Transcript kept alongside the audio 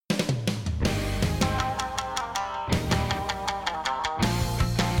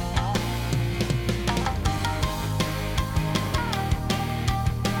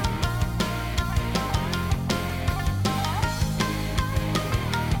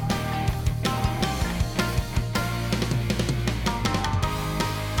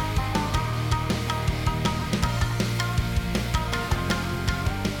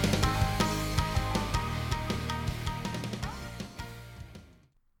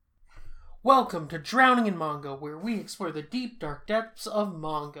Welcome to Drowning in Manga, where we explore the deep, dark depths of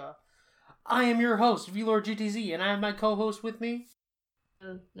manga. I am your host, VLordGTZ, and I have my co-host with me.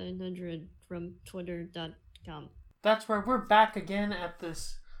 900 from Twitter.com. That's right, we're back again at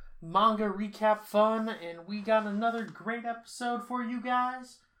this manga recap fun, and we got another great episode for you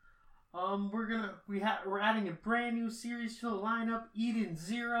guys. We're adding a brand new series to the lineup, Eden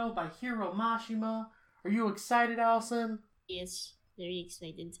Zero by Hiro Mashima. Are you excited, Allison? Yes, very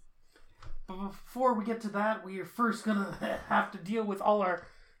excited. But before we get to that, we are first gonna have to deal with all our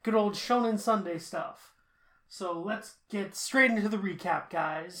good old Shonen Sunday stuff. So let's get straight into the recap,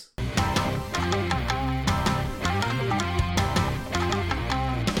 guys.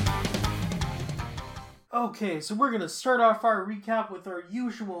 Okay, so we're gonna start off our recap with our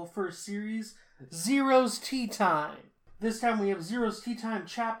usual first series, Zero's Tea Time. This time we have Zero's Tea Time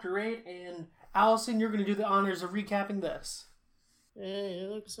Chapter 8, and Allison, you're gonna do the honors of recapping this. It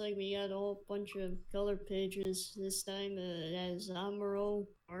looks like we got a whole bunch of color pages this time. As Amuro,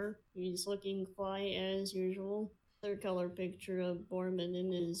 he's looking fly as usual. Another color picture of Borman in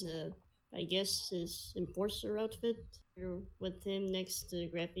his, I guess, his enforcer outfit. You're with him next to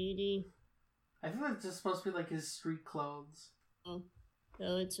Graffiti. I think that's just supposed to be like his street clothes. Oh,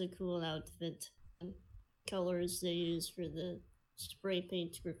 it's a cool outfit. Colors they use for the spray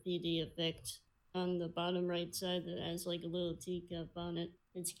paint graffiti effect. On the bottom right side that has like a little teacup on it.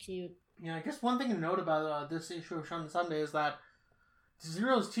 It's cute. Yeah, I guess one thing to note about this issue of Shonen Sunday is that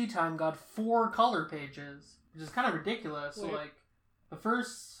Zero's Tea Time got 4 color pages, which is kind of ridiculous. So, like, the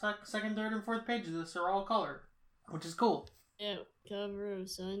first, second, third, and fourth pages of this are all color, which is cool. Yeah, cover of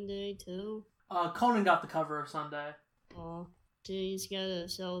Sunday, too. Conan got the cover of Sunday. Aw, he's gotta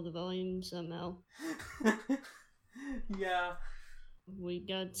sell the volume somehow. Yeah. We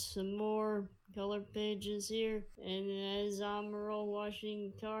got some more color pages here, and as Amuro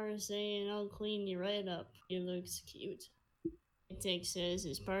washing the car saying, "I'll clean you right up." He looks cute. He takes as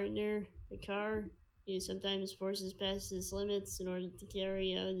his partner the car. He sometimes forces past his limits in order to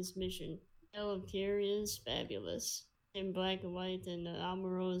carry out his mission. The style of care is fabulous. In black and white, and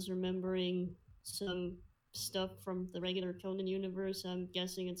Amuro is remembering some stuff from the regular Conan universe. I'm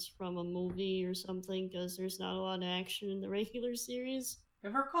guessing it's from a movie or something, because there's not a lot of action in the regular series.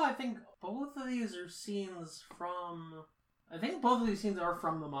 If I recall, I think both of these are scenes from... I think both of these scenes are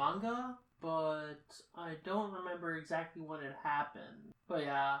from the manga, but I don't remember exactly what had happened. But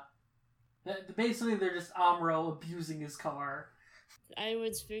yeah, basically they're just Amuro abusing his car. I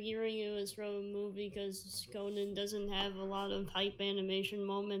was figuring it was from a movie because Conan doesn't have a lot of hype animation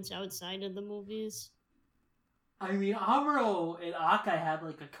moments outside of the movies. I mean, Amuro and Akai had,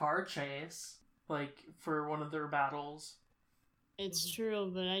 like, a car chase, like, for one of their battles. It's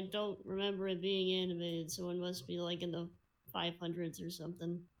true, but I don't remember it being animated, so it must be, like, in the 500s or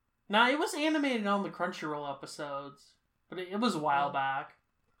something. Nah, it was animated on the Crunchyroll episodes, but it was a while back.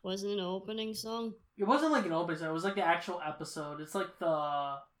 Wasn't it an opening song? It wasn't, like, an opening song, it was, like, the actual episode. It's, like,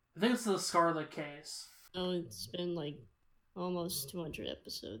 I think it's the Scarlet Case. Oh, it's been, like, almost 200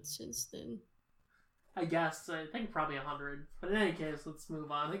 episodes since then. I guess. I think probably 100. But in any case, let's move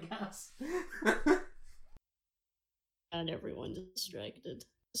on, I guess. Got everyone distracted,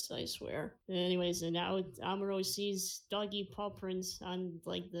 I swear. Anyways, and now Amuro sees doggy paw prints on,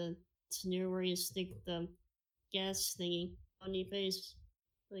 like, the near where you stick the gas thingy on your face.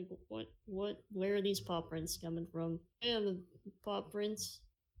 Like, where are these paw prints coming from? Yeah, the paw prints.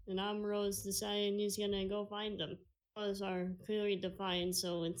 And Amuro's deciding he's gonna go find them. Paws are clearly defined,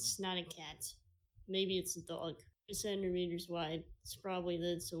 so it's not a cat. Maybe it's a dog. 2 centimeters wide. It's probably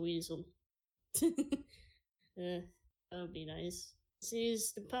a weasel. That would be nice. This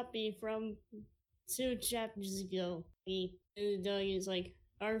is the puppy from 2 chapters ago. The dog is like,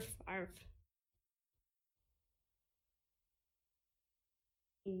 arf, arf.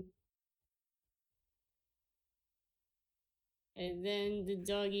 And then the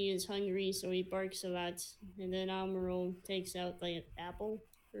doggy is hungry, so he barks a lot. And then Amuro takes out, like, an apple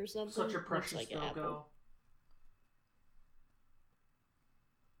or something. Such a precious like doggo.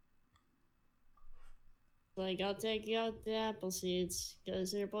 Like, I'll take out the apple seeds,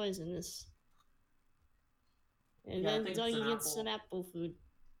 because they're poisonous. And then the doggy gets some apple food.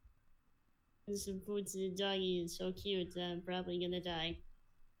 And some food to the doggy is so cute that I'm probably gonna die.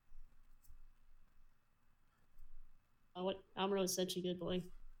 Oh, Amuro is such a good boy.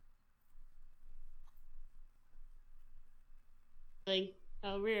 Like,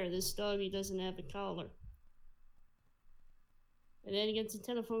 how rare, this doggy doesn't have a collar. And then he gets a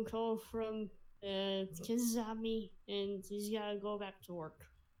telephone call from Kizami, and he's gotta go back to work.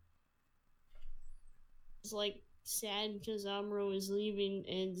 It's like, sad because Amuro is leaving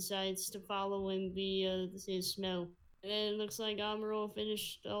and decides to follow him via his smell. And then it looks like Amuro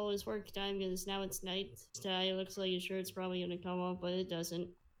finished all his work time because now it's night. His tie looks like his shirt's probably gonna come off, but it doesn't.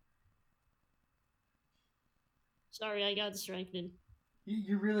 Sorry, I got distracted.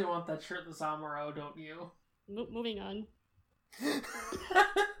 You really want that shirtless Amuro, don't you? Moving on.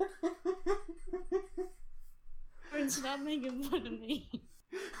 Friend, stop making fun of me.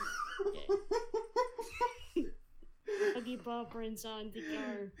 Doggy Paw prints on the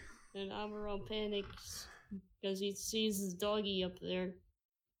car, and Amuro panics because he sees his doggy up there.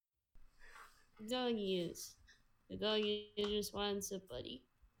 The doggy just wants a buddy.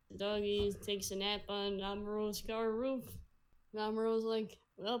 The doggy takes a nap on Amuro's car roof. And Amuro's like,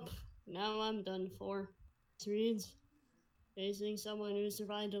 well, now I'm done for. This reads, facing someone who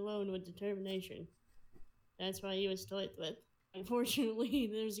survived alone with determination. That's why he was toyed with. Unfortunately,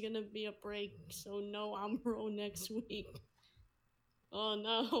 there's gonna be a break, so no Amuro next week. Oh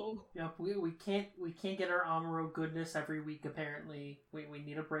no. Yep, we can't get our Amuro goodness every week. Apparently, we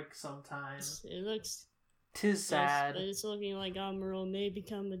need a break sometime. It looks. 'Tis sad. But it's looking like Amuro may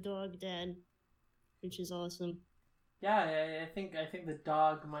become a dog dad, which is awesome. Yeah, I think the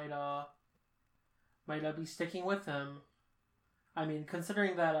dog might be sticking with him. I mean,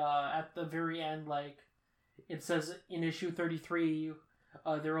 considering that at the very end, like it says in issue 33,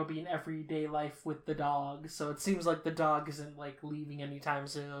 there will be an everyday life with the dog. So it seems like the dog isn't like leaving anytime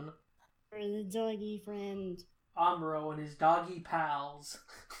soon. For the doggy friend. Amuro and his doggy pals.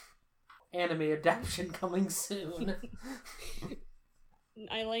 Anime adaptation coming soon.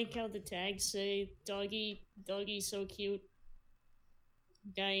 I like how the tags say doggy so cute.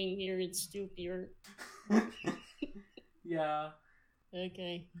 Dying here, it's stupier. Yeah.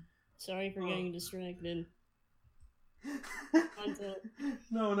 Okay. Sorry for getting distracted.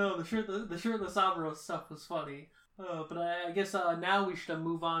 No, the shirtless Amuro stuff was funny. But I guess now we should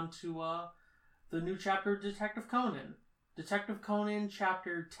move on to the new chapter of Detective Conan. Detective Conan,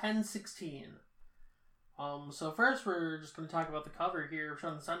 chapter 1016. So first we're just going to talk about the cover here of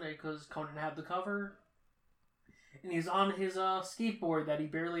Shonen Sunday, because Conan had the cover. And he's on his skateboard that he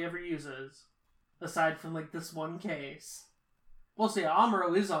barely ever uses. Aside from, like, this one case. Well, see,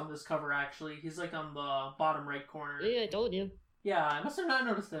 Amuro is on this cover, actually. He's, like, on the bottom right corner. Yeah, I told you. Yeah, I must have not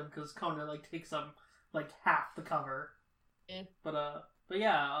noticed him, because Conan, like, takes up, like, half the cover. Yeah. But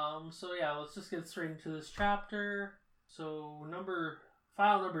yeah, so yeah, let's just get straight into this chapter. So,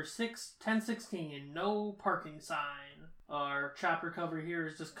 file number 1016, no parking sign. Our chapter cover here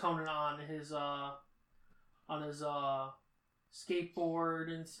is just Conan on his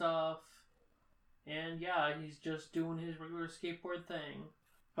skateboard and stuff. And yeah, he's just doing his regular skateboard thing.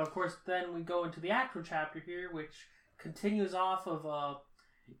 But of course, then we go into the actual chapter here, which continues off of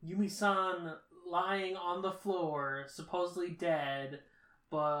Yumi-san lying on the floor, supposedly dead,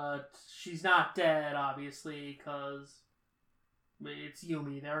 but she's not dead, obviously, because it's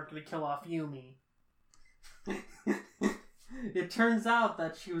Yumi. They aren't going to kill off Yumi. It turns out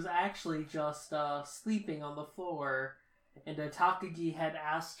that she was actually just sleeping on the floor, and Takagi had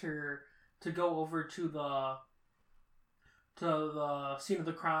asked her to go over to the scene of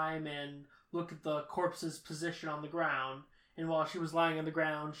the crime and look at the corpse's position on the ground. And while she was lying on the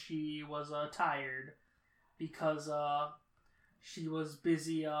ground, she was tired because she was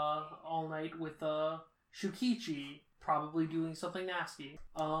busy all night with Shukichi, probably doing something nasty.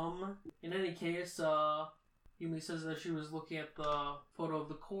 In any case, Yumi says that she was looking at the photo of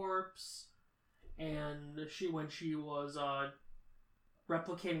the corpse, and when she was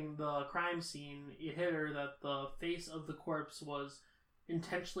replicating the crime scene, it hit her that the face of the corpse was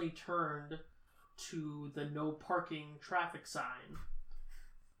intentionally turned to the no parking traffic sign,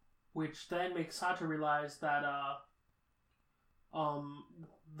 which then makes Sato realize that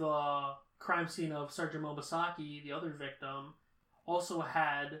the crime scene of Sergeant Momosaki, the other victim, also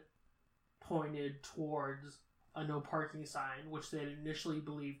had pointed towards a no parking sign, which they had initially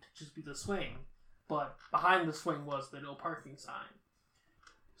believed to just be the swing, but behind the swing was the no parking sign.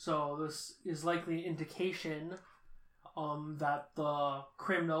 So this is likely an indication that the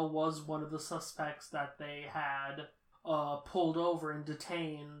criminal was one of the suspects that they had pulled over and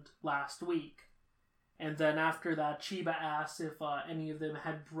detained last week. And then after that, Chiba asks if any of them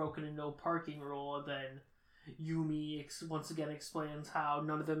had broken a no parking rule, and then Yumi once again explains how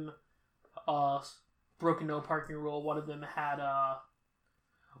none of them broke a no parking rule. One of them had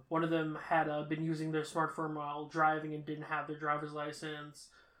been using their smartphone while driving and didn't have their driver's license.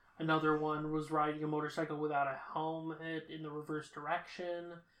 Another one was riding a motorcycle without a helmet in the reverse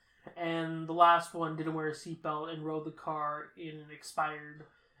direction. And the last one didn't wear a seatbelt and rode the car in an expired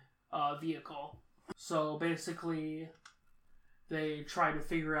vehicle. So basically, they try to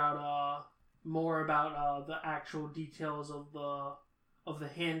figure out more about the actual details of the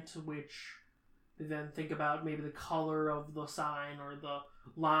hint, which they then think about maybe the color of the sign or the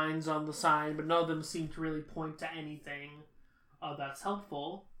lines on the sign, but none of them seem to really point to anything that's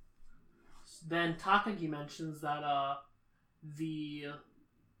helpful. Then Takagi mentions that the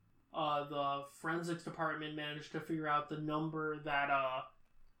forensics department managed to figure out the number that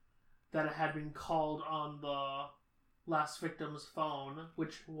had been called on the last victim's phone,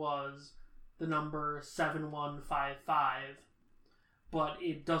 which was the number 7155, but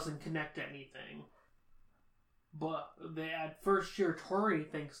it doesn't connect to anything. But at first Shiratori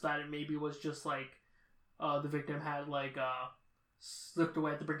thinks that it maybe was just like the victim had slipped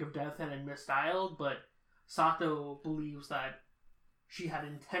away at the brink of death and had misdialed, but Sato believes that she had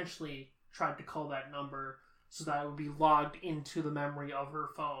intentionally tried to call that number so that it would be logged into the memory of her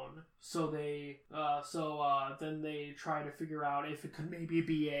phone. So then they try to figure out if it could maybe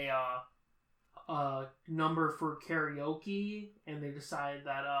be a number for karaoke, and they decide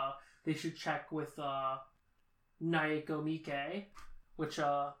that they should check with Naeko Mike, which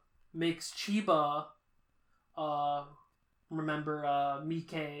makes Chiba remember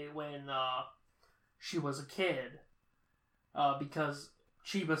Mike when she was a kid, because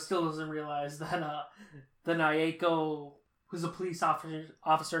Chiba still doesn't realize that the Naeko, who's a police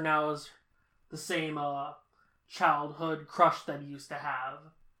officer now, is the same childhood crush that he used to have.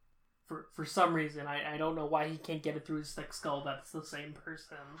 For some reason, I don't know why he can't get it through his thick skull that it's the same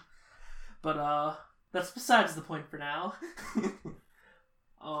person. But that's besides the point for now.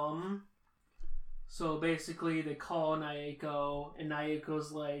 So basically they call Naeko, and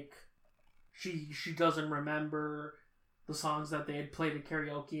Naeko's like, she doesn't remember the songs that they had played at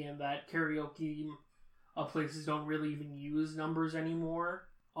karaoke, and that karaoke places don't really even use numbers anymore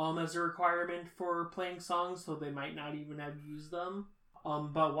as a requirement for playing songs, so they might not even have used them.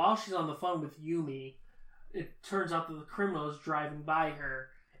 But while she's on the phone with Yumi, it turns out that the criminal is driving by her,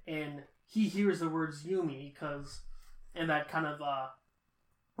 and he hears the words Yumi, and that kind of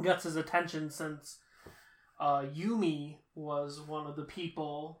gets his attention, since Yumi was one of the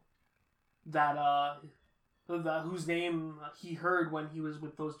people that whose name he heard when he was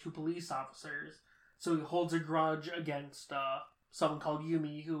with those two police officers. So he holds a grudge against someone called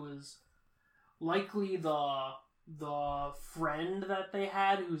Yumi, who is likely the friend that they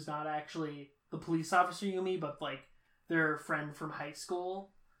had, who's not actually the police officer Yumi, but like their friend from high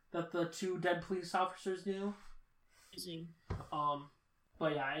school that the two dead police officers knew. Amazing.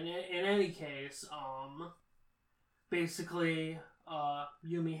 But yeah, in any case, basically,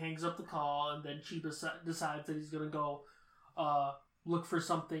 Yumi hangs up the call, and then Chiba decides that he's gonna go look for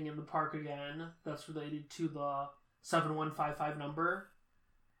something in the park again that's related to the 7155 number.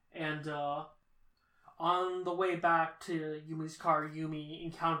 And on the way back to Yumi's car, Yumi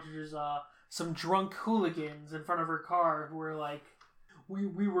encounters some drunk hooligans in front of her car who were like,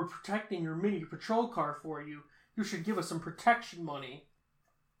 we were protecting your mini patrol car for you. You should give us some protection money.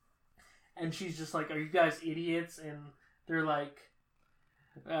 And she's just like, are you guys idiots? And they're like,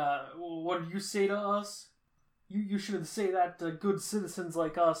 what did you say to us? You shouldn't say that to good citizens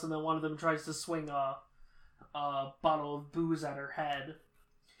like us. And then one of them tries to swing a bottle of booze at her head.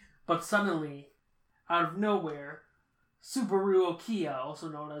 But suddenly, out of nowhere, Subaru Okiya, also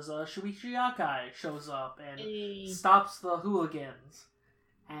known as Shuichi Akai, shows up and stops the hooligans.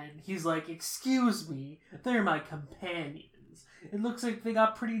 And he's like, excuse me, they're my companions. It looks like they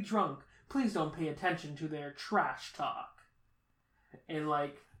got pretty drunk. Please don't pay attention to their trash talk. And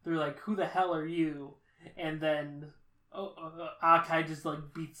like, they're like, who the hell are you? And then Akai just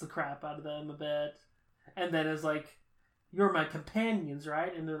like beats the crap out of them a bit. And then is like, you're my companions,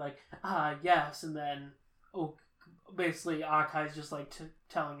 right? And they're like, yes. And then, basically Akai's just like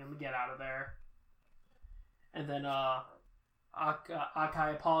telling him to get out of there. And then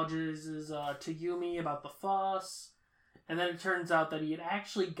Akai apologizes to Yumi about the fuss. And then it turns out that he had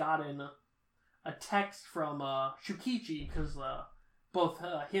actually gotten a text from Shukichi, because both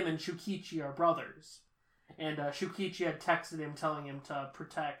him and Shukichi are brothers. And Shukichi had texted him telling him to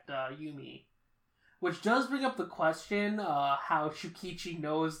protect Yumi. Which does bring up the question how Shukichi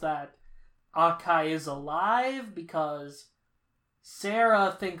knows that Akai is alive, because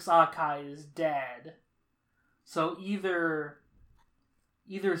Sarah thinks Akai is dead. So either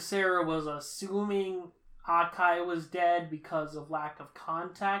Sarah was assuming Akai was dead because of lack of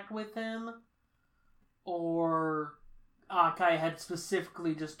contact with him, or Akai had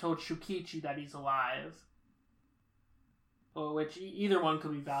specifically just told Shukichi that he's alive. Which either one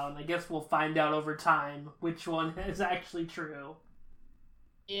could be valid. I guess we'll find out over time which one is actually true.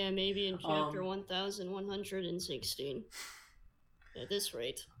 Yeah, maybe in chapter 1116. At this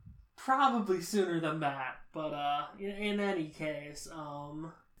rate. Probably sooner than that, but in any case,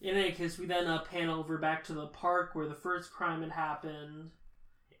 we then pan over back to the park where the first crime had happened,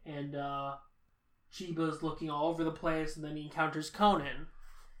 and Chiba's looking all over the place, and then he encounters Conan.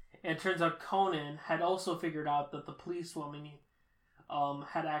 And it turns out Conan had also figured out that the policewoman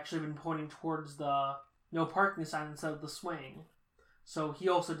had actually been pointing towards the no parking sign instead of the swing. So he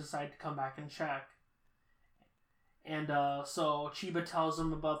also decided to come back and check. And so Chiba tells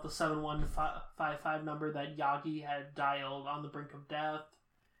him about the 7155 number that Yagi had dialed on the brink of death.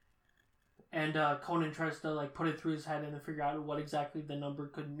 And Conan tries to put it through his head and figure out what exactly the number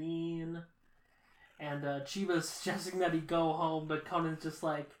could mean. And Chiba's suggesting that he go home, but Conan's just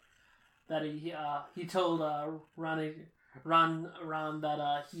that he told Ron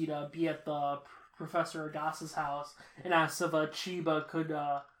that he'd be at the Professor Agasa's house and asked if Chiba could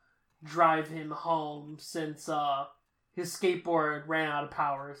drive him home since his skateboard ran out of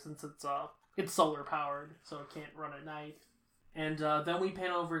power since it's solar powered, so it can't run at night. And then we pan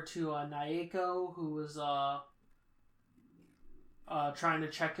over to Naeko, who was trying to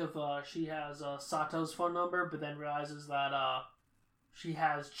check if she has Sato's phone number, but then realizes that she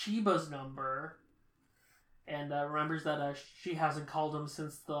has Chiba's number, and remembers that she hasn't called him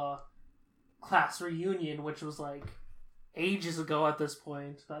since the class reunion, which was ages ago at this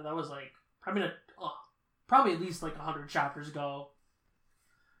point. That was probably at least 100 chapters ago.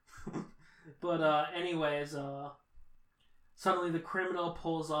 But anyways, suddenly the criminal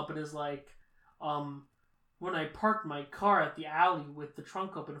pulls up and is when I parked my car at the alley with the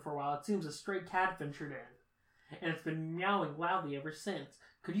trunk open for a while, it seems a stray cat ventured in, and it's been meowing loudly ever since.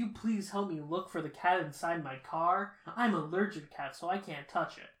 Could you please help me look for the cat inside my car? I'm allergic to cats, so I can't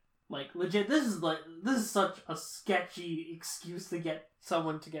touch it. Legit, this is such a sketchy excuse to get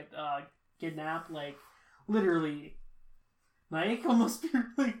someone to get kidnapped. Literally, Naeko must be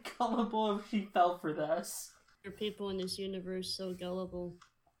really gullible if she fell for this. Are people in this universe so gullible?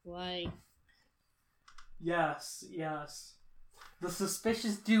 Why? Yes. The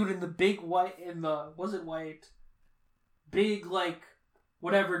suspicious dude in the big white, big,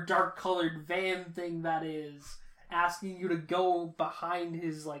 whatever dark colored van thing that is, asking you to go behind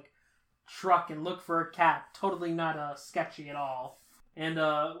his, truck and look for a cat. Totally not sketchy at all. And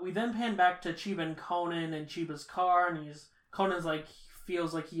we then pan back to Chiba and Conan and Chiba's car, and Conan's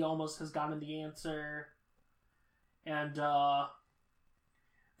feels like he almost has gotten the answer. And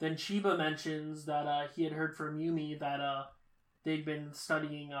then Chiba mentions that he had heard from Yumi that they'd been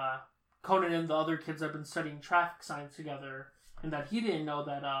studying, Conan and the other kids have been studying traffic signs together, and that he didn't know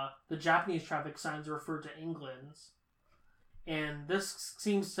that the Japanese traffic signs refer to England's. And this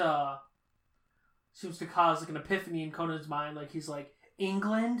seems to cause an epiphany in Conan's mind. He's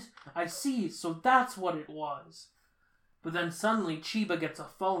England? I see, so that's what it was. But then suddenly Chiba gets a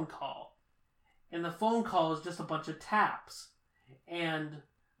phone call. And the phone call is just a bunch of taps. And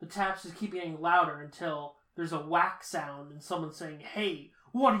the taps just keep getting louder until there's a whack sound and someone saying, "Hey,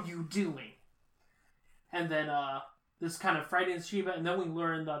 what are you doing?" And then this kind of frightens Chiba, and then we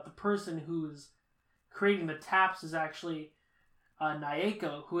learn that the person who's creating the taps is actually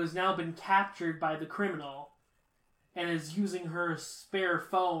Naeko, who has now been captured by the criminal and is using her spare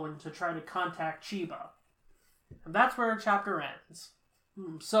phone to try to contact Chiba. And that's where our chapter ends.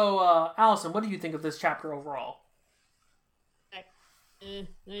 So, Allison, what do you think of this chapter overall?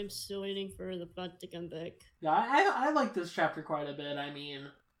 I'm still waiting for the plot to come back. Yeah, I like this chapter quite a bit. I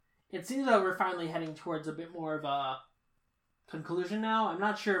mean, it seems that we're finally heading towards a bit more of a conclusion now. I'm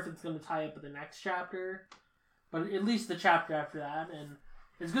not sure if it's going to tie up with the next chapter, but at least the chapter after that. And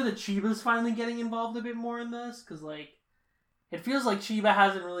it's good that Chiba's finally getting involved a bit more in this, because, it feels like Chiba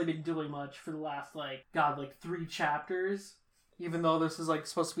hasn't really been doing much for the last, 3 chapters, even though this is,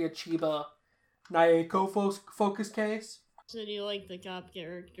 supposed to be a Chiba Naeko focus case. So do you like the cop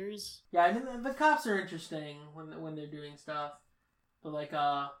characters? Yeah, I mean, the cops are interesting when they're doing stuff. But,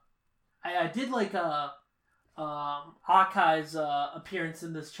 I did like, Akai's, appearance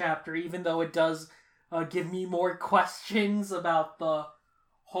in this chapter, even though it does, give me more questions about the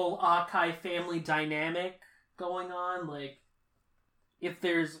whole Akai family dynamic going on. If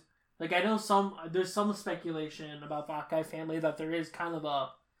there's, I know there's some speculation about the Akai family that there is kind of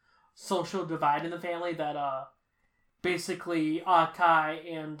a social divide in the family that, basically Akai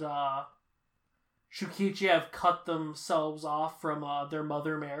and, Shukichi have cut themselves off from, their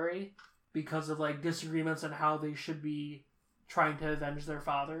mother Mary because of, disagreements on how they should be trying to avenge their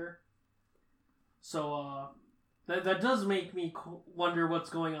father. So, that does make me wonder what's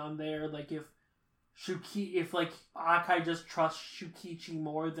going on there. If if like Akai just trusts Shukichi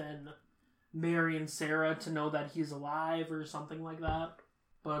more than Mary and Sarah to know that he's alive or something like that.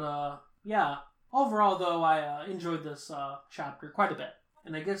 But yeah. Overall, though, I enjoyed this chapter quite a bit.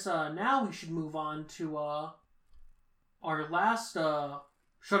 And I guess now we should move on to our last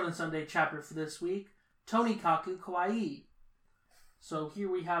Shonen Sunday chapter for this week, Tonikaku Kawaii. So here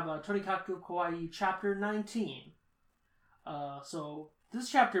we have Tonikaku Kawaii chapter 19. So this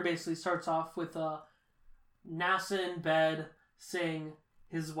chapter basically starts off with Nasa in bed saying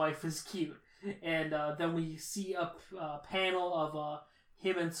his wife is cute. And then we see a panel of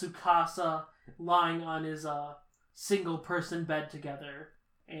him and Tsukasa lying on his single-person bed together.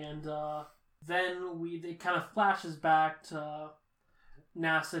 And then it kind of flashes back to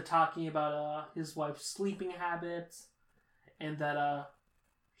Nasa talking about his wife's sleeping habits, and that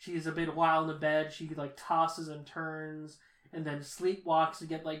she's a bit wild in the bed. She like tosses and turns, and then sleepwalks to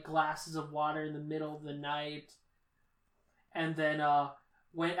get like glasses of water in the middle of the night. And then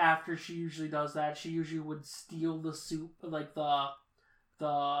after she usually does that, she usually would steal the soup, like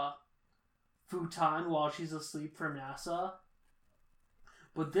the futon while she's asleep from Nasa.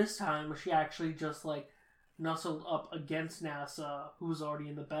 But this time, she actually just, like, nuzzled up against Nasa, who was already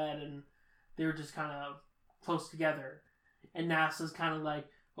in the bed, and they were just kind of close together. And Nasa's kind of like,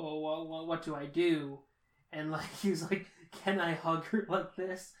 oh, what do I do? And, like, he's like, can I hug her like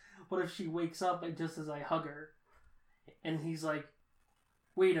this? What if she wakes up just as I hug her? And he's like,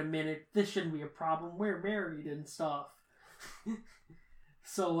 wait a minute, this shouldn't be a problem. We're married and stuff.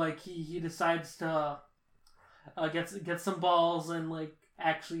 So, like, he decides to get some balls and, like,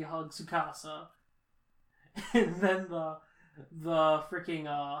 actually hug Tsukasa. And then the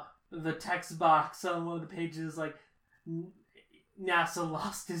freaking, the text box on one of the pages, like, Nasa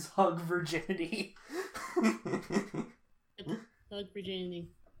lost his hug virginity. Hug virginity.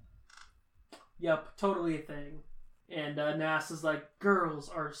 Yep, totally a thing. And Nasa's like, girls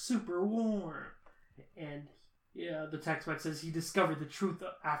are super warm. And yeah, the text box says he discovered the truth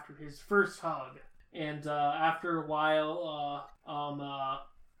after his first hug. And after a while,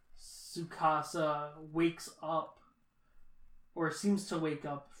 Tsukasa wakes up, or seems to wake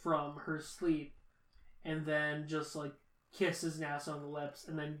up from her sleep, and then just like kisses Nasa on the lips,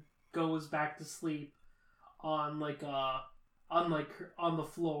 and then goes back to sleep on on the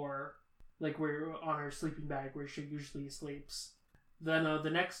floor, like where on her sleeping bag where she usually sleeps. Then the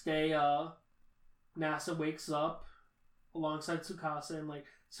next day, Nasa wakes up alongside Tsukasa, and like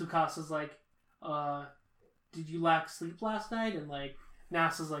Tsukasa's like, did you lack sleep last night? And like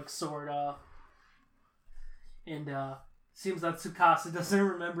Nasa's like, sorta. And seems that Tsukasa doesn't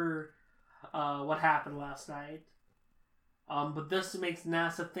remember what happened last night. But this makes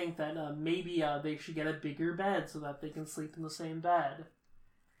Nasa think that maybe they should get a bigger bed so that they can sleep in the same bed.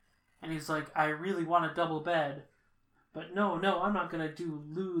 And he's like, I really want a double bed. But no, I'm not gonna do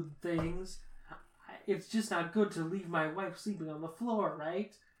lewd things. It's just not good to leave my wife sleeping on the floor,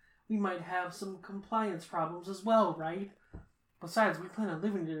 right? We might have some compliance problems as well, right? Besides, we plan on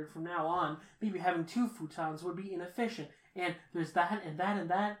living together from now on. Maybe having 2 futons would be inefficient. And there's that and that and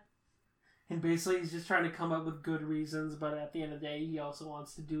that. And basically he's just trying to come up with good reasons, but at the end of the day, he also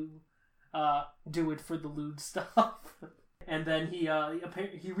wants to do it for the lewd stuff. And then he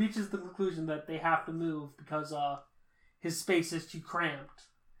reaches the conclusion that they have to move because his space is too cramped.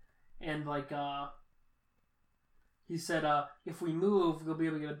 And like he said, if we move, we'll be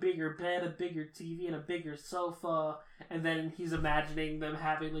able to get a bigger bed, a bigger TV, and a bigger sofa. And then he's imagining them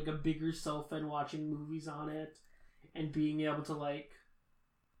having like a bigger sofa and watching movies on it, and being able to like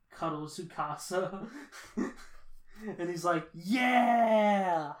cuddle Tsukasa. And he's like,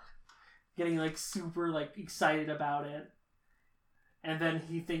 yeah! Getting like super like excited about it. And then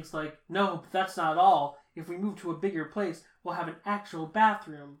he thinks like, no, but that's not all. If we move to a bigger place, we'll have an actual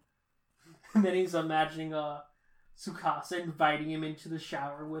bathroom. And then he's imagining Tsukasa inviting him into the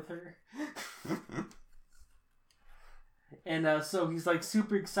shower with her. And so he's like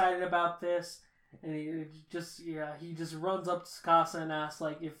super excited about this. And he just runs up to Tsukasa and asks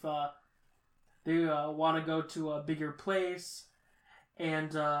like if they want to go to a bigger place.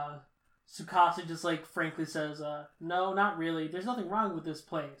 And Tsukasa just like frankly says, no, not really. There's nothing wrong with this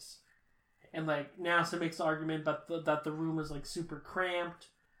place. And like Nasa makes the argument that the room is like super cramped.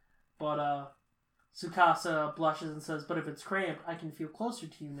 But Tsukasa blushes and says, but if it's cramped, I can feel closer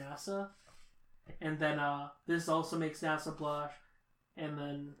to you, Nasa. And then this also makes Nasa blush. And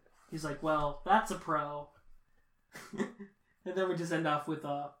then he's like, well, that's a pro. And then we just end off with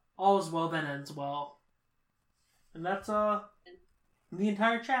all is well that ends well. And that's the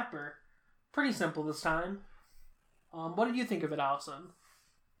entire chapter. Pretty simple this time. What did you think of it, Allison?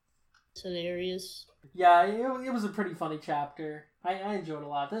 It's hilarious. Yeah, it was a pretty funny chapter. I enjoyed it a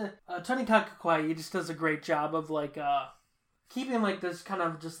lot. Tony Kakukawai, he just does a great job of like keeping like this kind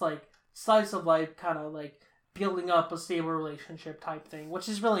of just like slice of life, kind of like building up a stable relationship type thing, which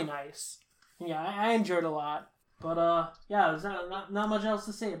is really nice. Yeah, I enjoyed it a lot. But yeah, there's not much else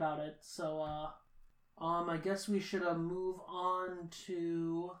to say about it. So I guess we should move on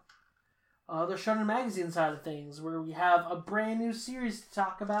to the Shonen Magazine side of things, where we have a brand new series to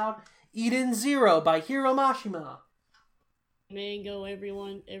talk about, Eden Zero by Hiro Mashima. Mango, every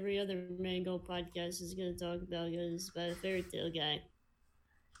other Mango podcast is going to talk about is about a fairy tale guy.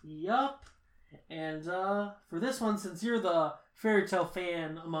 Yup. And for this one, since you're the fairy tale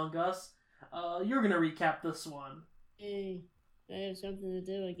fan among us, you're going to recap this one. Hey, I have something to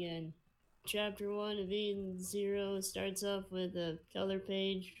do again. Chapter 1 of Eden Zero starts off with a color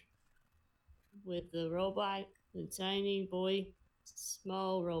page with the robot, the tiny boy,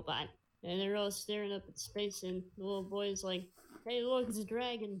 small robot. And they're all staring up at space, and the little boy's like, hey, look, it's a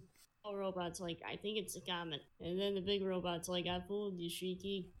dragon. The robot's like, I think it's a comet. And then the big robot's like, I fooled you,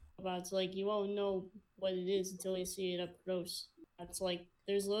 Shiki. Robot's like, you won't know what it is until you see it up close. It's like,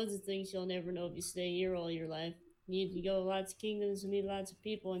 there's loads of things you'll never know if you stay here all your life. You need to go to lots of kingdoms and meet lots of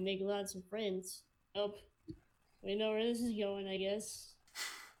people and make lots of friends. Oh, we know where this is going, I guess.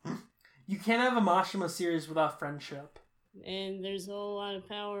 You can't have a Mashima series without friendship. And there's a whole lot of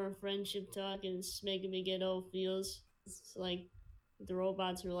power of friendship talk, and it's making me get old feels. It's like the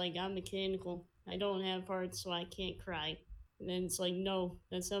robots are like, I'm mechanical. I don't have hearts, so I can't cry. And then it's like, no,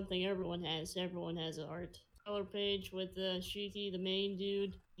 that's something everyone has. Everyone has a heart. Color page with Shiki, the main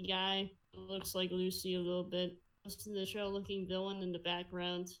dude, the guy who looks like Lucy a little bit. Most of the show-looking villain in the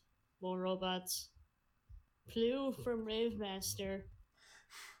background. More robots. Plu from Rave Master.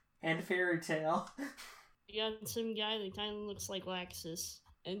 And Fairy Tail. You got some guy that kind of looks like Laxus.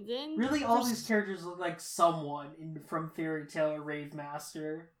 And then... Really, all these characters look like someone from Fairy Tail or Rave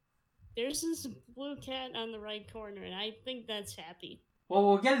Master. There's this blue cat on the right corner, and I think that's Happy. Well,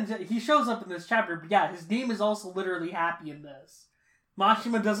 we'll get into... He shows up in this chapter, but yeah, his name is also literally Happy in this.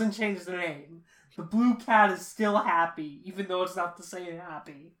 Mashima doesn't change the name. The blue cat is still Happy, even though it's not the same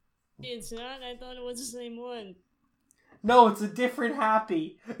Happy. It's not? I thought it was the same one. No, it's a different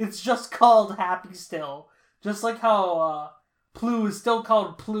Happy. It's just called Happy still. Just like how Plu is still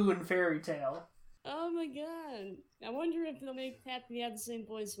called Plu in Fairy Tail. Oh my god. I wonder if they'll make Happy have the same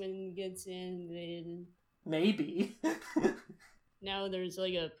voice when he gets animated. Maybe. Now there's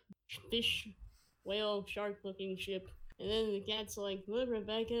like a fish, whale, shark-looking ship. And then the cat's like, look,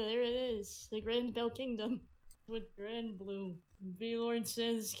 Rebecca, there it is. The Grand Bell Kingdom. With Grand Blue. V-Lord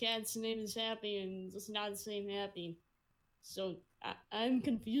says cat's name is Happy, and it's not the same Happy. So, I'm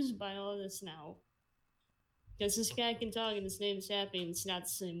confused by all this now. Because this cat can talk and his name is Happy, and it's not the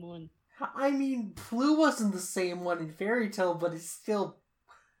same one. I mean, Plu wasn't the same one in Fairy Tail, but it's still...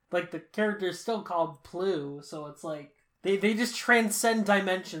 Like, the character is still called Plu, so it's like... They just transcend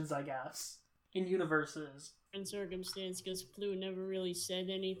dimensions, I guess. In universes. In circumstance, because Plu never really said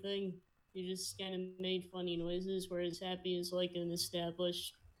anything. He just kind of made funny noises, whereas Happy is like an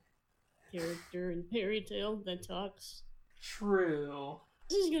established character in Fairy Tail that talks. True.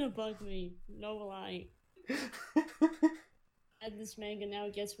 This is gonna bug me, no lie. And this manga now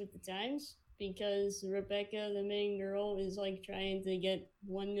gets with the times, because Rebecca, the main girl, is like trying to get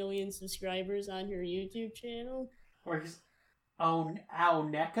 1 million subscribers on her YouTube channel. Or his own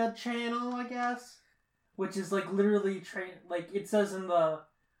NECA channel, I guess? Which is like literally like it says in the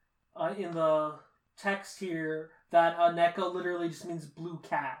text here that NECA literally just means blue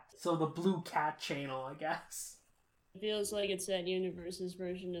cat. So the blue cat channel, I guess. It feels like it's that universe's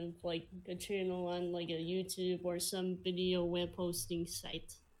version of like a channel on like a YouTube or some video web hosting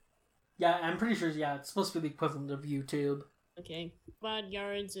site. Yeah, I'm pretty sure, yeah, it's supposed to be the equivalent of YouTube. Okay. Robot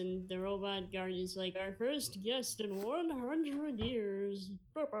guards, and the robot guard is like, our first guest in 100 years.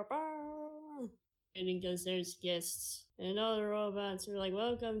 Bah, bah, bah. And because there's guests. And all the robots are like,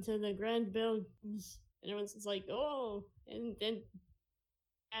 welcome to the Grand Bell. And everyone's like, oh. And then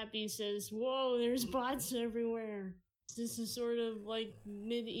Happy says, whoa, there's bots everywhere. This is sort of like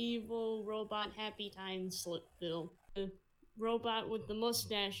medieval robot Happy Times Bill. The robot with the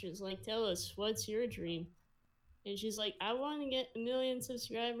mustache is like, tell us, what's your dream? And she's like, I want to get 1 million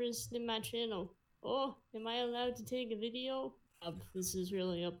subscribers in my channel. Oh, am I allowed to take a video? This is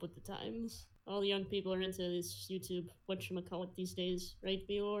really up with the times. All the young people are into this YouTube, whatchamacallit these days, right,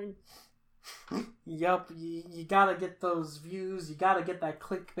 V-Lord? Yup, you gotta get those views, you gotta get that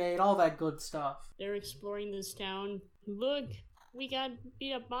clickbait, all that good stuff. They're exploring this town. Look, we got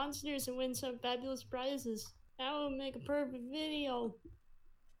beat up monsters and win some fabulous prizes. That will make a perfect video.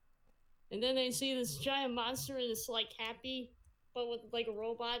 And then they see this giant monster and it's like happy, but with like a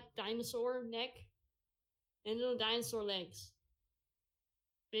robot dinosaur neck and little dinosaur legs.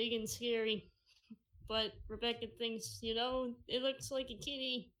 Big and scary. But Rebecca thinks, it looks like a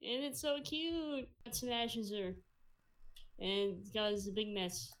kitty and it's so cute. That smashes her and causes a big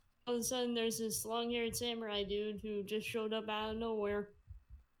mess. All of a sudden, there's this long-haired samurai dude who just showed up out of nowhere.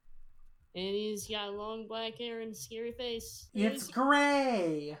 And he's got long black hair and a scary face. It's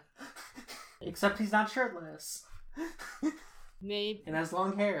Gray! Except he's not shirtless. Maybe. And has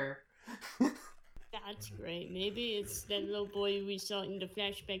long hair. That's great. Maybe it's that little boy we saw in the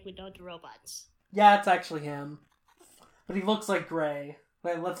flashback without the robots. Yeah, it's actually him. But he looks like Gray.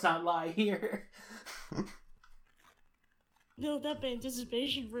 Let's not lie here. Build up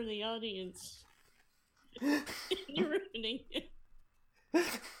anticipation for the audience. You're ruining it.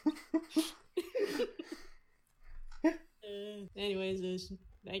 Anyways,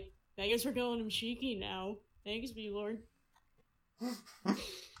 I guess we're calling him Shiki now. Thanks, V-Lord.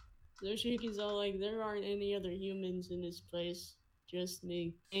 So Shiki's all like, there aren't any other humans in this place. Just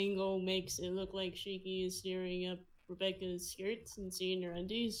me. Angle makes it look like Shiki is staring up Rebecca's skirts and seeing her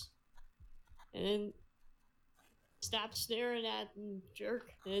undies. And then stops staring at and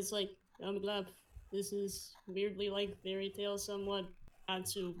jerk. And it's like, I'm glad this is weirdly like Fairy Tail somewhat.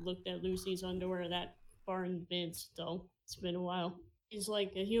 Natsu looked at Lucy's underwear that far in advance, though. It's been a while. He's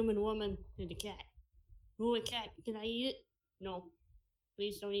like a human woman and a cat. Ooh, a cat. Can I eat it? No.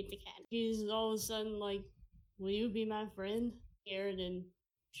 Please don't eat the cat. He's all of a sudden like, will you be my friend? Scared, and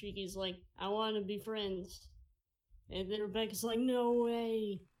Shiki's like, I want to be friends. And then Rebecca's like, no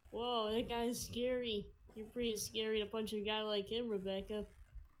way. Whoa, that guy's scary. You're pretty scary to punch a guy like him, Rebecca.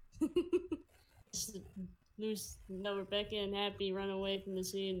 Rebecca and Happy run away from the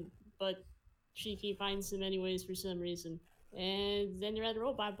scene, but Shiki finds them anyways for some reason. And then they're at the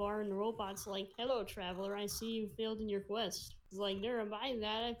robot bar, and the robot's like, hello, traveler, I see you failed in your quest. It's like, never mind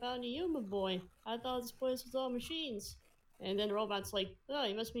that, I found a human boy. I thought this place was all machines. And then the robot's like, oh,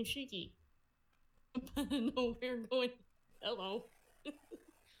 you must be Shiki. Out of nowhere going, hello.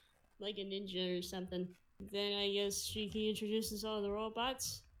 Like a ninja or something. Then I guess Shiki introduces all the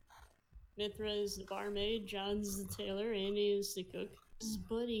robots. Mithra is the barmaid, John's the tailor, Andy is the cook. This is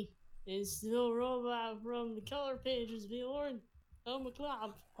Buddy. It's the little robot from the color pages, V-Lord. Oh,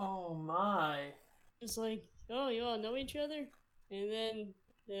 McCloud. Oh my. It's like, oh, you all know each other? And then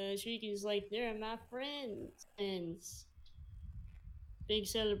Shiki's like, they're my friends. Big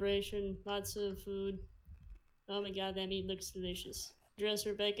celebration, lots of food. Oh my god, that meat looks delicious. Dress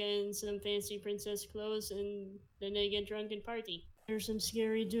Rebecca in some fancy princess clothes, and then they get drunk and party. There's some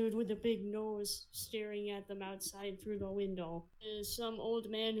scary dude with a big nose staring at them outside through the window. There's some old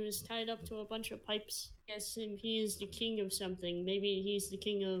man who's tied up to a bunch of pipes. Guessing he is the king of something. Maybe he's the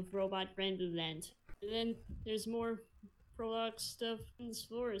king of Robot Granblue Land. And then there's more prologue stuff in this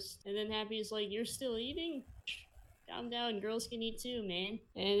forest. And then Happy's like, you're still eating? Calm down, girls can eat too, man.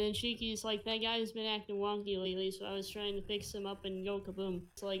 And then Shiki's like, that guy's been acting wonky lately, so I was trying to fix him up and go kaboom.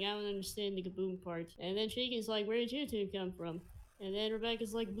 It's like, I don't understand the kaboom part. And then Shiki's like, where did you two come from? And then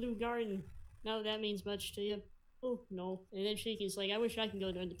Rebecca's like, Blue Garden. No, that means much to you. Oh, no. And then Shiki's like, I wish I could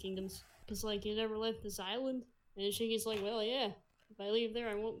go to the kingdoms. Cause like, you never left this island? And then Shiki's like, well, yeah. If I leave there,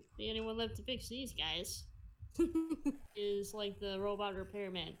 I won't be anyone left to fix these guys. Is like the robot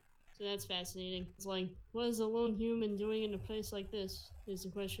repairman. So that's fascinating. It's like, what is a lone human doing in a place like this? Is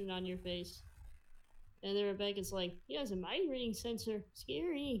the question on your face. And then Rebecca's like, he has a mind reading sensor.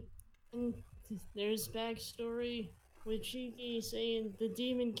 Scary. And there's backstory with Shiki saying the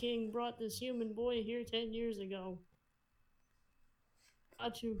Demon King brought this human boy here 10 years ago.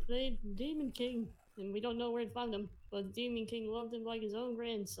 Atu played Demon King, and we don't know where to find him, but the Demon King loved him like his own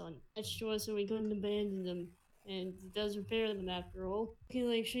grandson. That's to us, so we couldn't abandon him. And it does repair them after all. Looking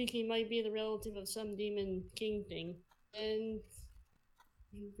like Shiki might be the relative of some Demon King thing. And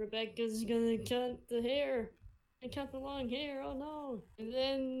Rebecca's gonna cut the hair. And cut the long hair, oh no. And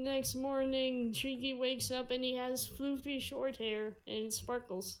then next morning, Shiki wakes up and he has floofy short hair and it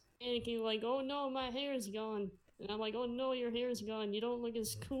sparkles. Panicking like, oh no, my hair's gone. And I'm like, oh no, your hair's gone. You don't look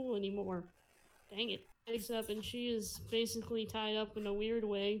as cool anymore. Dang it. Wakes up and she is basically tied up in a weird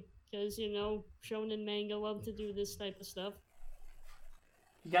way. Because, shonen manga love to do this type of stuff.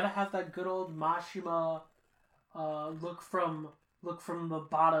 You gotta have that good old Mashima look from the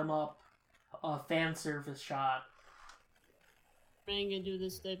bottom up fan service shot. Manga do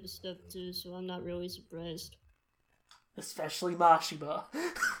this type of stuff too, so I'm not really surprised. Especially Mashima.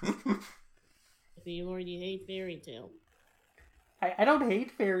 Lord, you hate Fairy Tail. I don't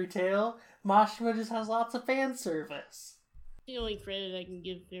hate Fairy Tail. Mashima just has lots of fan service. The only credit I can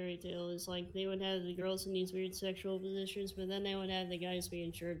give Fairy Tail is like they would have the girls in these weird sexual positions, but then they would have the guys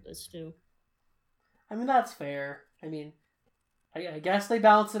being shirtless too. I mean, that's fair. I mean, I guess they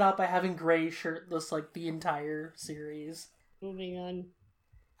balance it out by having Gray shirtless like the entire series. Moving on.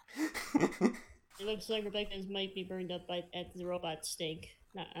 It looks like Rebecca's might be burned up at the robot stake.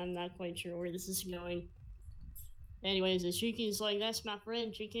 I'm not quite sure where this is going. Anyways, Ashiki's like, that's my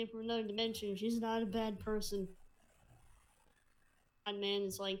friend. She came from another dimension. She's not a bad person. God man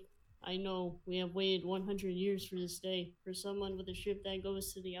is like, I know, we have waited 100 years for this day, for someone with a ship that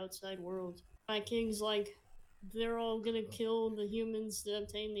goes to the outside world. My king's like, they're all gonna kill the humans to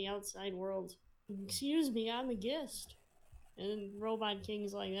obtain the outside world. Excuse me, I'm a guest. And Robot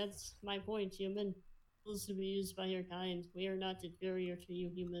King's like, that's my point, human. Supposed to be used by your kind. We are not inferior to you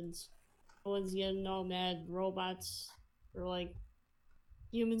humans. No one's getting all mad. Robots are like,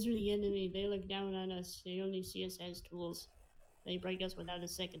 humans are the enemy. They look down on us. They only see us as tools. They break us without a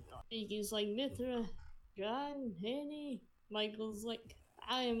second thought. He's like, Mithra, John, Annie. Michael's like,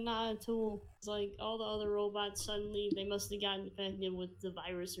 I am not a tool. It's like all the other robots suddenly, they must have gotten infected with the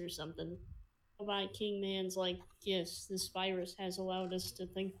virus or something. Robot King Man's like, yes, this virus has allowed us to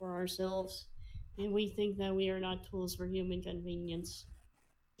think for ourselves, and we think that we are not tools for human convenience.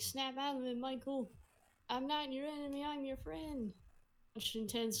 Snap out of it, Michael. I'm not your enemy, I'm your friend. Much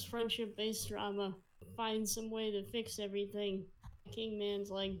intense friendship-based drama. Find some way to fix everything. King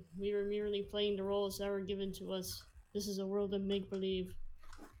Man's like, we were merely playing the roles that were given to us. This is a world of make-believe.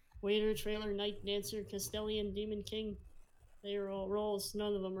 Waiter, trailer, night dancer, Castellian, Demon King. They are all roles,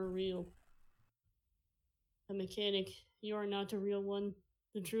 none of them are real. A mechanic, you are not a real one.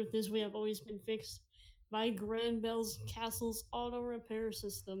 The truth is we have always been fixed by Granbel's castle's auto repair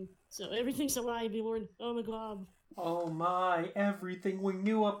system. So everything's a lie, Bjorn. Oh my god. Oh my, everything we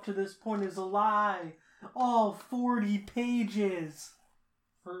knew up to this point is a lie. All 40 pages.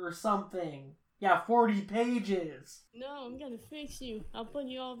 Or something. Yeah, 40 pages. No, I'm gonna fix you. I'll put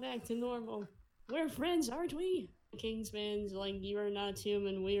you all back to normal. We're friends, aren't we? Kingsman's like, you are not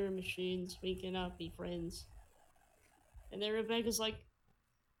human, we are machines. We cannot be friends. And then Rebecca's like,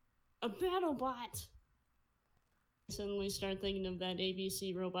 a battle bot! Suddenly start thinking of that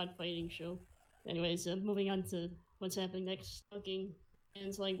ABC robot fighting show. Anyways, moving on to what's happening next. And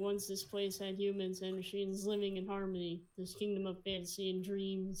it's like, once this place had humans and machines living in harmony, this kingdom of fantasy and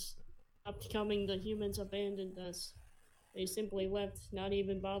dreams. Upcoming, the humans abandoned us. They simply left, not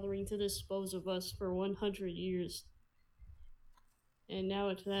even bothering to dispose of us for 100 years. And now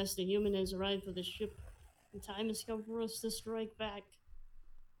at last the human has arrived with a ship. The time has come for us to strike back.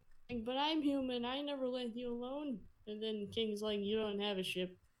 Like, but I'm human, I never let you alone. And then King's like, you don't have a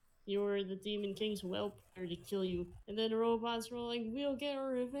ship. You're the Demon King's whelp, here to kill you. And then the robots were like, we'll get our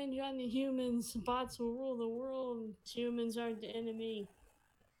revenge on the humans. Bots will rule the world. Humans are the enemy.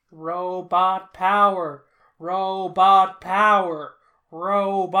 Robot power. Robot power.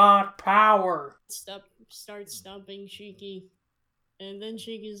 Robot power. Start stomping Shiki. And then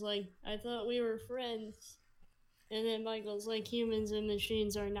Shiki's like, I thought we were friends. And then Michael's like, humans and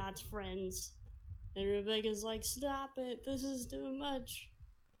machines are not friends. And Rebecca's like, stop it, this is too much.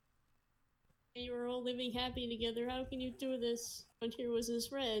 You were all living happy together, how can you do this? Frontier was his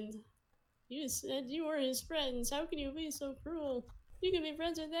friend. You said you were his friends, how can you be so cruel? You can be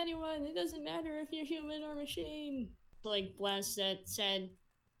friends with anyone, it doesn't matter if you're human or machine. Like, blast that sad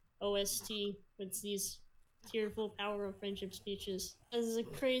OST with these tearful power of friendship speeches. This is a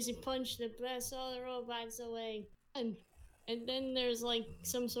crazy punch that blasts all the robots away. And then there's like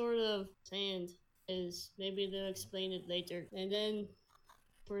some sort of sand. Maybe they'll explain it later. And then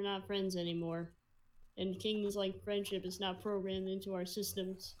we're not friends anymore. And King's like, friendship is not programmed into our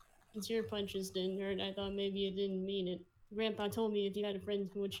systems. Since your punches didn't hurt, I thought maybe you didn't mean it. Grandpa told me if you had a friend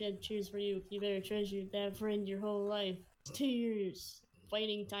who would shed tears for you, you better treasure that friend your whole life. Tears.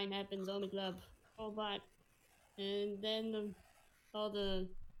 Fighting time happens on the club. Robot. And then all the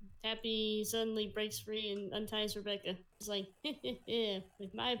Happy suddenly breaks free and unties Rebecca. He's like,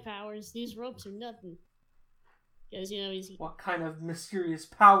 with my powers, these ropes are nothing. Because, you know, he's... What kind of mysterious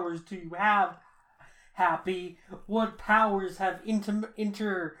powers do you have, Happy? What powers have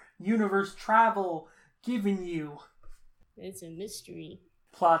inter-universe travel given you? It's a mystery.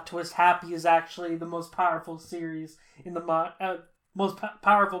 Plot twist, Happy is actually the most powerful series in the... most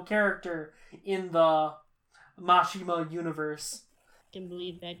powerful character in the Mashima universe. I can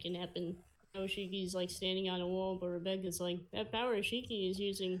believe that can happen. Oshiki's like standing on a wall, but Rebecca's like, that power Oshiki is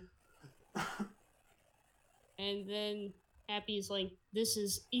using. And then Happy's like, this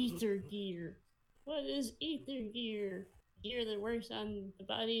is ether gear. What is ether gear? gear that works on the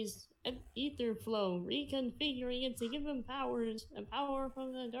body's ether flow, reconfiguring it to give him powers, a power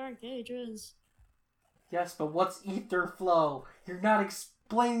from the Dark Ages. Yes, but what's ether flow? You're not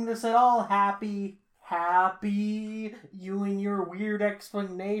explaining this at all, Happy. Happy, you and your weird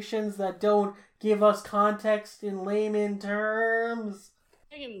explanations that don't give us context in layman terms.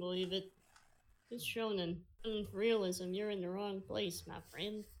 I can believe it. It's shonen. And for realism, you're in the wrong place, my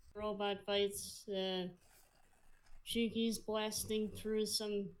friend. Robot fights, Shiki's blasting through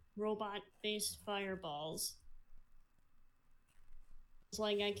some robot-based fireballs. It's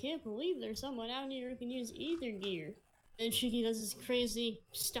like, I can't believe there's someone out here who can use ether gear. And Shiki does this crazy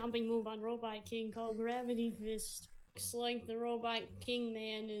stomping move on Robot King called Gravity Fist. Looks like the Robot King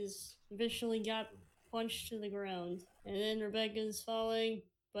man is officially got punched to the ground. And then Rebecca's falling,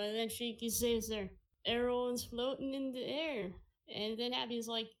 but then Shiki saves her. Everyone's floating in the air. And then Happy's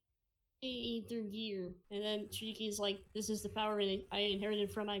like, hey, ether gear. And then Shiki's like, this is the power I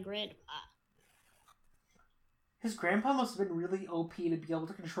inherited from my grandpa. His grandpa must have been really OP to be able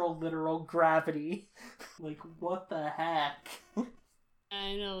to control literal gravity. Like, what the heck?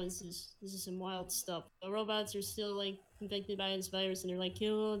 I know, this is some wild stuff. The robots are still, like, infected by this virus, and they're like,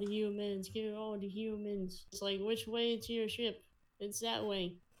 kill all the humans, kill all the humans. It's like, which way to your ship? It's that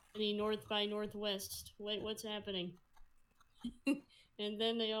way. Heading north by northwest. Wait, what's happening? And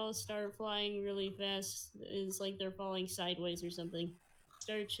then they all start flying really fast. It's like they're falling sideways or something.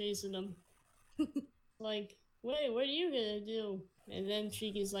 Start chasing them. Like, wait, what are you gonna do? And then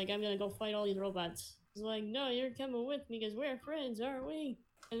Shiki's like, I'm gonna go fight all these robots. He's like, no, you're coming with me because we're friends, aren't we?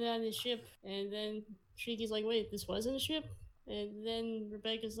 And then on the ship, and then Shiki's like, wait, this wasn't a ship? And then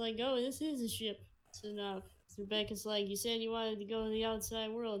Rebecca's like, oh, this is a ship. It's enough. So Rebecca's like, you said you wanted to go to the outside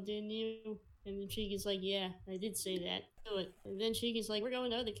world, didn't you? And then Shiki's like, yeah, I did say that. Do it. And then Shiki's like, we're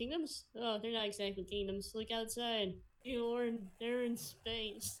going to other kingdoms? Oh, they're not exactly kingdoms. Look outside. You Lord, they're in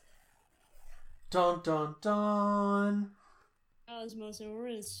space. Dun dun dun. Cosmos, and we're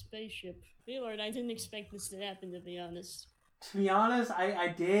in a spaceship. Lord, I didn't expect this to happen, to be honest. To be honest,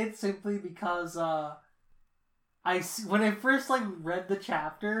 I did simply because when I first read the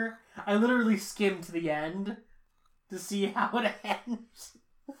chapter, I literally skimmed to the end to see how it ends.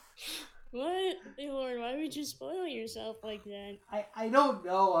 What? Lord, why would you spoil yourself like that? I don't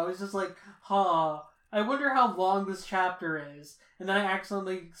know. I was just like, huh. I wonder how long this chapter is. And then I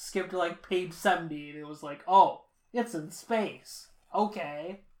accidentally skipped to page 70 and it was like, oh, it's in space.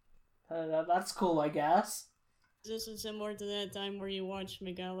 Okay. That's cool, I guess. This is similar to that time where you watched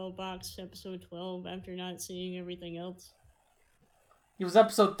Megalobox episode 12 after not seeing everything else. It was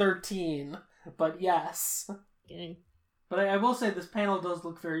episode 13, but yes. Okay. But I will say this panel does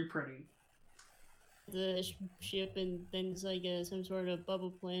look very pretty. The ship, and then it's like some sort of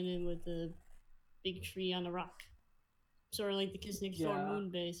bubble planet with a big tree on a rock. Sort of like the Kiss Next Door moon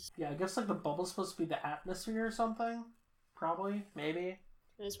base. Yeah, I guess the bubble's supposed to be the atmosphere or something? Probably, maybe.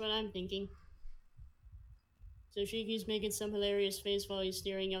 That's what I'm thinking. So Shiki's making some hilarious face while he's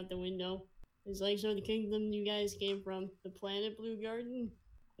staring out the window. It's like, so the kingdom you guys came from, the planet Blue Garden?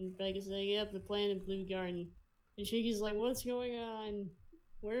 And Becca's like, yep, the planet Blue Garden. And Shiki's like, what's going on?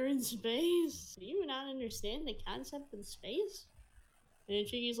 We're in space? Do you not understand the concept of space? And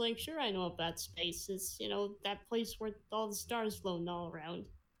Shiki's like, sure I know about space. It's, that place where all the stars floating all around.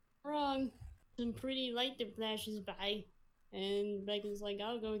 Wrong. Some pretty light that flashes by. And Becca's like,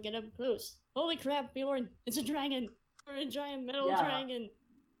 I'll go get up close. Holy crap, Bjorn! It's a dragon! Or a giant metal dragon!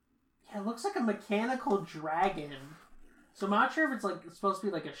 Yeah, it looks like a mechanical dragon. So I'm not sure if it's supposed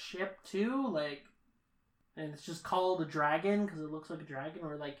to be a ship too, and it's just called a dragon because it looks like a dragon,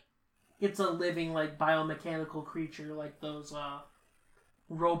 or it's a living biomechanical creature like those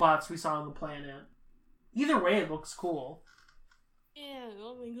robots we saw on the planet. Either way, it looks cool. Yeah,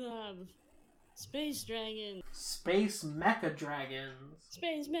 oh my god. Space dragon. Space mecha dragons.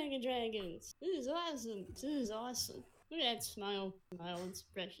 Space mecha dragons. This is awesome. This is awesome. Look at that smile. Smile, it's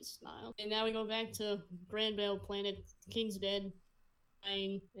a precious smile. And now we go back to Grand Bale planet. The king's dead.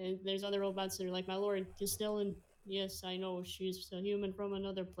 And there's other robots that are like, my lord, Castellan. Yes, I know, she's a human from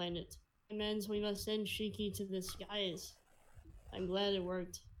another planet. Commands we must send Shiki to the skies. I'm glad it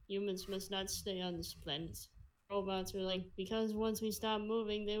worked. Humans must not stay on this planet. Robots are like, because once we stop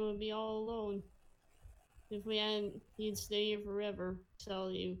moving, they will be all alone. If we hadn't, he'd stay here forever,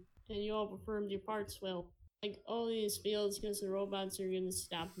 tell you. And you all performed your parts well. All these fields, because the robots are gonna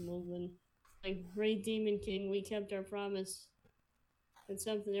stop moving. Great Demon King, we kept our promise. It's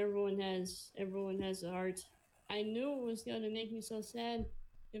something everyone has. Everyone has a heart. I knew it was gonna make me so sad.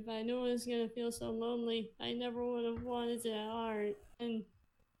 If I knew I was gonna feel so lonely, I never would have wanted to have a heart. And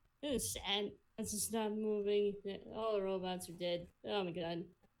it was sad. Let's stop moving. All the robots are dead. Oh my god.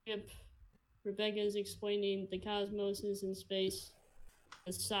 Yep. Rebecca is explaining the cosmos is in space.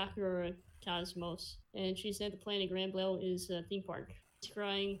 The Sakura cosmos. And she said the planet Granblue is a theme park. He's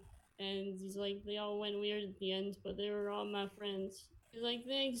crying. And he's like, they all went weird at the end, but they were all my friends. He's like,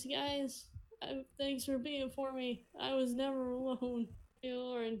 thanks, guys. Thanks for being for me. I was never alone. Dear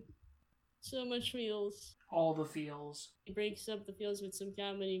Lord. So much feels. All the feels. He breaks up the feels with some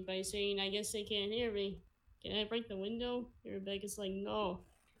comedy by saying, I guess they can't hear me. Can I break the window? And Rebecca's like, no.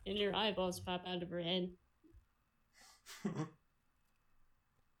 And her eyeballs pop out of her head.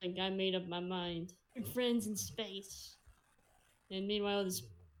 Like, I made up my mind. We're friends in space. And meanwhile,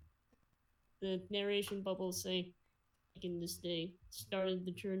 the narration bubbles say, in this day, started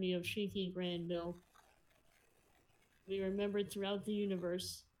the journey of Shiki Granville. We remembered throughout the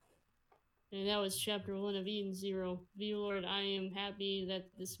universe. And that was chapter 1 of Eden Zero. V-Lord, I am happy that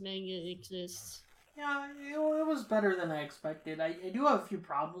this manga exists. Yeah, it was better than I expected. I do have a few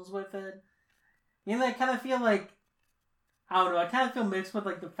problems with it. I kind of feel like, I don't know, I kind of feel mixed with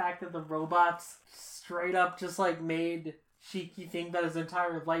like the fact that the robots straight up just like made Shiki think that his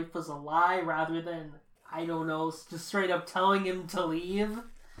entire life was a lie rather than, I don't know, just straight up telling him to leave.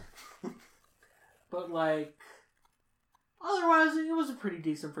 But like, otherwise, it was a pretty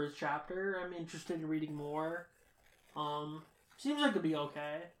decent first chapter. I'm interested in reading more. Seems like it'd be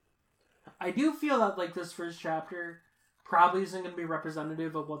okay. I do feel that like this first chapter probably isn't going to be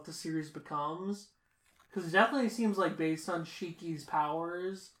representative of what the series becomes. Because it definitely seems like based on Shiki's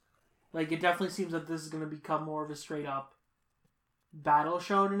powers, like it definitely seems that this is going to become more of a straight up battle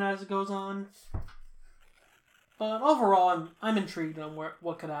shonen as it goes on. But overall, I'm intrigued on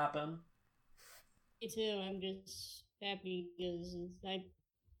what could happen. Me too. I'm just happy because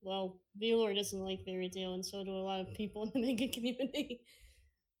V-Lord doesn't like Fairy Tail, and so do a lot of people in the manga community.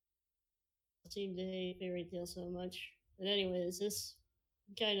 Seem to hate Fairy Tail so much. But anyways, this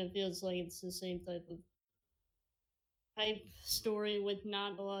kind of feels like it's the same type of hype story with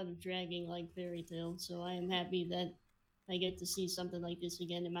not a lot of dragging like Fairy Tail. So I am happy that I get to see something like this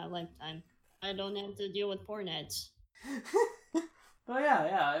again in my lifetime. I don't have to deal with porn ads. But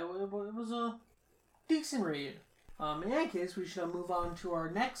yeah, it was a decent read. In any case, we should move on to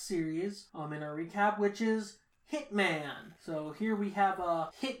our next series in our recap, which is Hitman. So here we have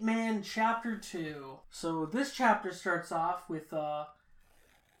Hitman Chapter 2. So this chapter starts off with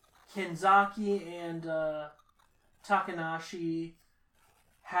Kenzaki and Takanashi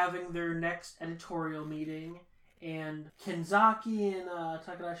having their next editorial meeting. And Kenzaki and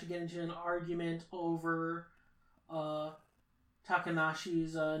Takanashi get into an argument over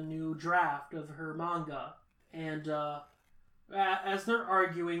Takanashi's new draft of her manga. And as they're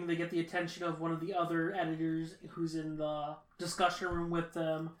arguing, they get the attention of one of the other editors who's in the discussion room with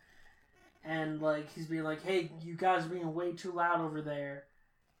them. And like he's being like, hey, you guys are being way too loud over there.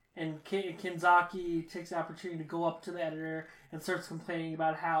 And Kenzaki takes the opportunity to go up to the editor and starts complaining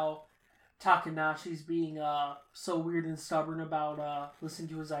about how Takanashi's being so weird and stubborn about listening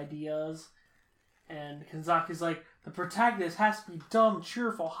to his ideas. And Kenzaki's like, the protagonist has to be dumb,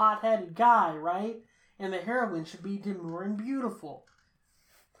 cheerful, hot-headed guy, right? And the heroine should be demure and beautiful.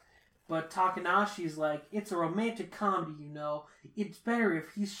 But Takanashi's like, it's a romantic comedy, you know. It's better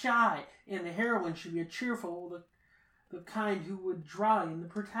if he's shy. And the heroine should be a cheerful, the kind who would draw in the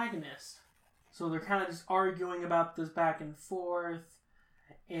protagonist. So they're kind of just arguing about this back and forth.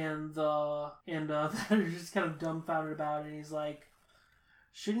 And they're just kind of dumbfounded about it. And he's like,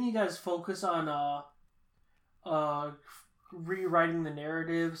 shouldn't you guys focus on rewriting the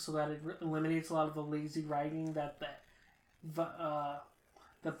narrative so that it eliminates a lot of the lazy writing that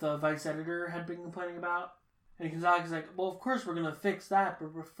the vice editor had been complaining about? And Kazaki's like, well, of course we're gonna fix that,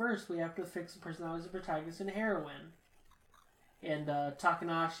 but first we have to fix the personalities of the protagonist and heroine. And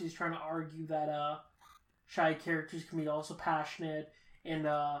Takanashi's trying to argue that shy characters can be also passionate. And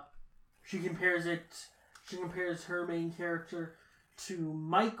she compares her main character to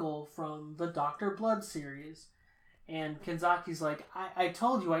Michael from the Dr. Blood series. And Kenzaki's like, I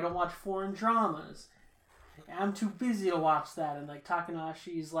told you I don't watch foreign dramas. I'm too busy to watch that. And like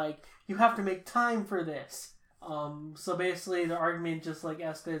Takanashi's like, you have to make time for this. So basically the argument just like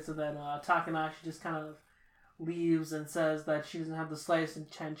escalates, and then Takanashi just kind of leaves and says that she doesn't have the slightest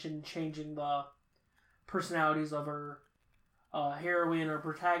intention in changing the personalities of her heroine or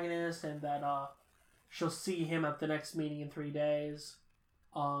protagonist, and that she'll see him at the next meeting in 3 days.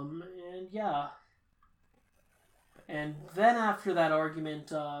 And yeah. And then after that argument,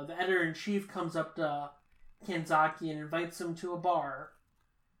 the editor-in-chief comes up to Kenzaki and invites him to a bar.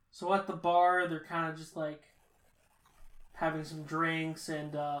 So at the bar, they're kind of just like having some drinks,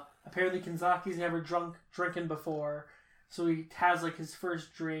 and apparently Kanzaki's never drinking before, so he has like his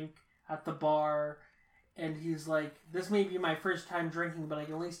first drink at the bar, and he's like, this may be my first time drinking, but I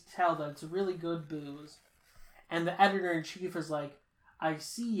can at least tell that it's really good booze. And the editor-in-chief is like, I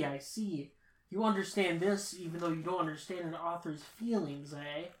see. You understand this even though you don't understand an author's feelings,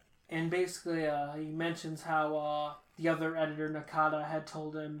 eh? And basically, he mentions how the other editor, Nakata, had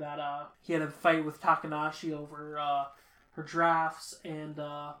told him that he had a fight with Takanashi over her drafts, and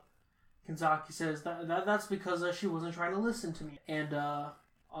Kanzaki says that's because she wasn't trying to listen to me. And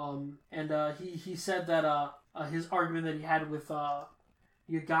he said that his argument that he had with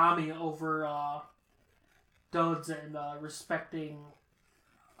Yagami over duds and respecting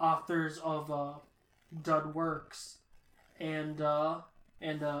authors of dud works, and the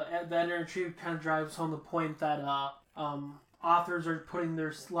editor-in-chief kind of drives home the point that authors are putting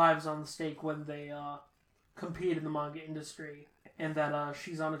their lives on the stake when they compete in the manga industry, and that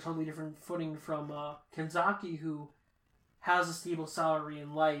she's on a totally different footing from Kanzaki, who has a stable salary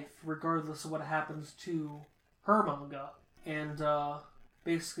in life regardless of what happens to her manga. And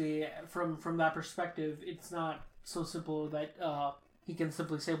basically, from that perspective, it's not so simple that he can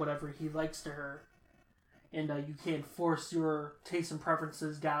simply say whatever he likes to her, and you can't force your tastes and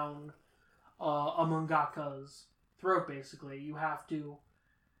preferences down a mangaka's throat. Basically, you have to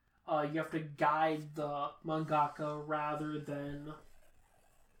guide the mangaka rather than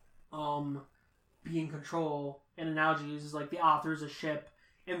be in control. An analogy uses like the author is a ship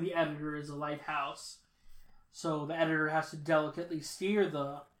and the editor is a lighthouse. So the editor has to delicately steer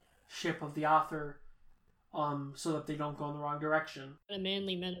the ship of the author so that they don't go in the wrong direction. A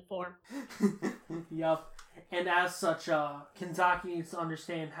manly metaphor. Yup. And as such, Kanzaki needs to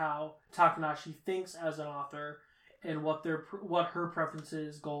understand how Takanashi thinks as an author, and what her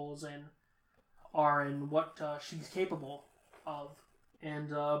preferences, goals, and are, and what she's capable of.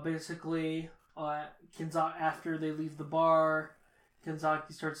 And basically, after they leave the bar,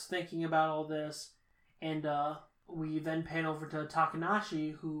 Kanzaki starts thinking about all this, and we then pan over to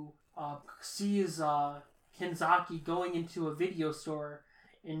Takanashi, who sees Kanzaki going into a video store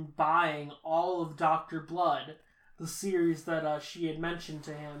and buying all of Dr. Blood, the series that she had mentioned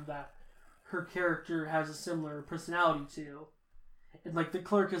to him that her character has a similar personality to. And like the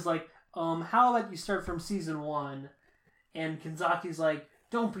clerk is like, how about you start from season 1? And Kanzaki's like,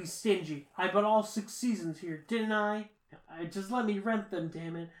 don't be stingy. I bought all 6 seasons here, didn't I? Just let me rent them,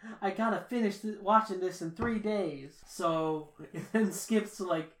 damn it. I gotta finish watching this in 3 days. So it then skips to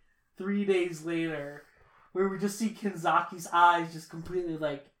like 3 days later, where we just see Kanzaki's eyes just completely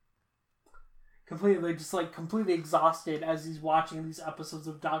exhausted as he's watching these episodes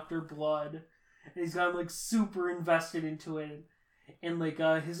of Dr. Blood. And he's gotten like super invested into it. And like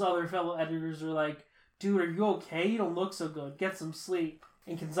his other fellow editors are like, dude, are you okay? You don't look so good. Get some sleep.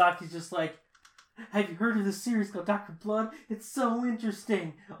 And Kanzaki's just like, have you heard of this series called Dr. Blood? It's so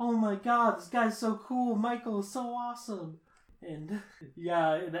interesting. Oh my god, this guy's so cool. Michael is so awesome. And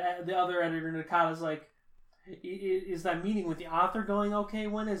yeah, the other editor, Nakata's like, is that meeting with the author going okay?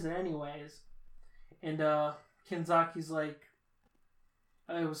 When is it anyways? And Kanzaki's like,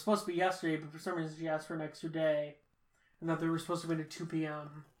 it was supposed to be yesterday, but for some reason she asked for an extra day. And that they were supposed to be at 2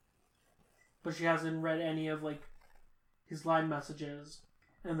 p.m. But she hasn't read any of like his line messages.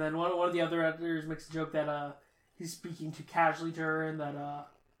 And then one of the other editors makes a joke that he's speaking too casually to her, and that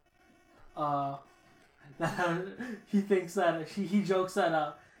he thinks that he jokes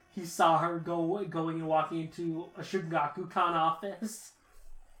that he saw her going and walking into a Shugaku-kan office.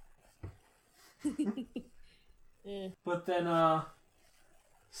 Yeah. But then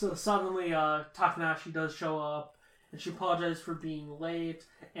so suddenly Takanashi does show up, and she apologizes for being late,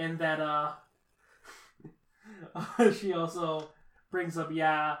 and that she also brings up,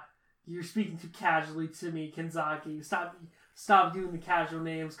 yeah, you're speaking too casually to me, Kanzaki. Stop doing the casual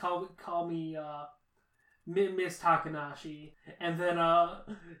names. Call me Miss Takanashi. And then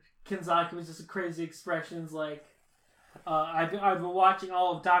Kanzaki was just crazy expressions like, I've been watching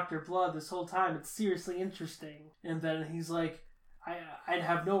all of Dr. Blood this whole time. It's seriously interesting. And then he's like, I'd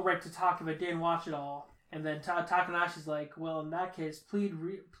have no right to talk if I didn't watch it all. And then Takanashi's like, well, in that case, please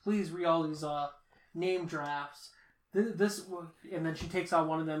read all these name drafts. This, and then she takes out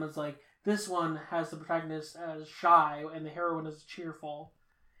one of them. It's like, this one has the protagonist as shy and the heroine as cheerful.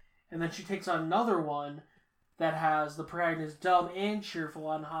 And then she takes out another one that has the protagonist dumb and cheerful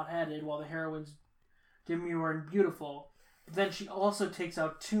and hot-headed, while the heroine's demure and beautiful. But then she also takes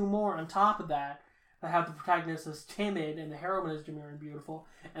out 2 more on top of that have the protagonist as timid and the heroine is demure and beautiful.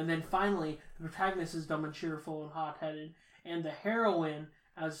 And then finally, the protagonist is dumb and cheerful and hot-headed, and the heroine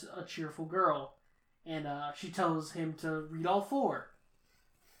as a cheerful girl. And she tells him to read all 4.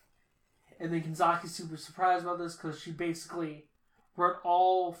 And then Kanzaki's super surprised about this because she basically wrote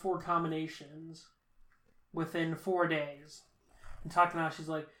all 4 combinations within 4 days. And Takanashi's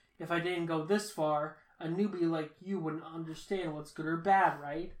like, if I didn't go this far, a newbie like you wouldn't understand what's good or bad,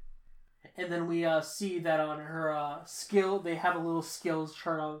 right? And then we see that on her skill, they have a little skills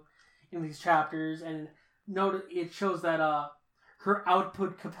chart in these chapters, and note it shows that her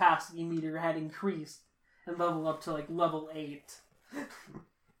output capacity meter had increased and leveled up to like level 8.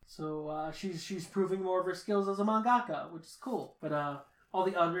 So she's proving more of her skills as a mangaka, which is cool. But all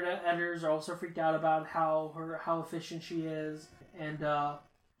the other editors are also freaked out about how efficient she is, and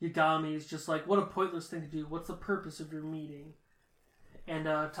Yagami is just like, what a pointless thing to do. What's the purpose of your meeting? And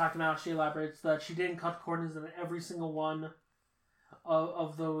Takanashi elaborates that she didn't cut corners, and every single one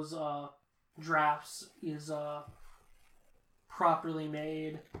of those drafts is properly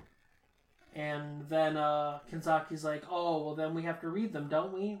made. And then Kanzaki's like, oh, well then we have to read them,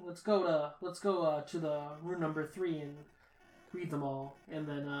 don't we? Let's go to the room number 3 and read them all. And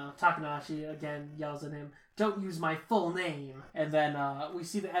then Takanashi again yells at him, don't use my full name. And then we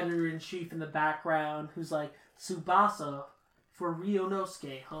see the editor-in-chief in the background who's like, Tsubasa for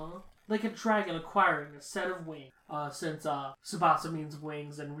Ryonosuke, huh? Like a dragon acquiring a set of wings. Since Tsubasa means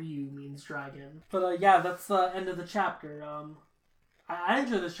wings and Ryu means dragon. But yeah, that's the end of the chapter. I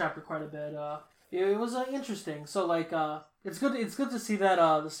enjoyed this chapter quite a bit. It was interesting. So like, it's good to see that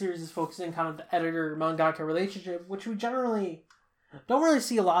the series is focusing kind of the editor mangaka relationship, which we generally don't really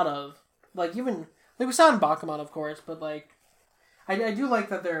see a lot of. Like even like we saw in Bakuman, of course, but like I do like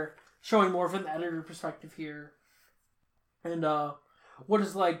that they're showing more from the editor perspective here. And what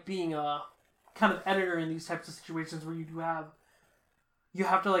is like being a kind of editor in these types of situations where you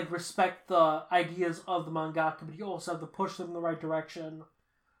have to like respect the ideas of the mangaka, but you also have to push them in the right direction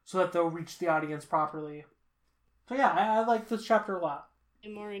so that they'll reach the audience properly. So yeah, I like this chapter a lot.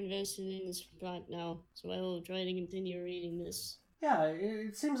 I'm more invested in this plot now, so I will try to continue reading this. Yeah,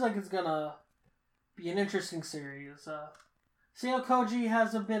 it seems like it's gonna be an interesting series. Seino Koji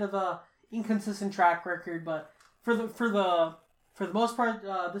has a bit of a inconsistent track record, but for the most part,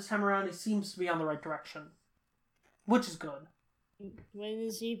 this time around, he seems to be on the right direction, which is good. When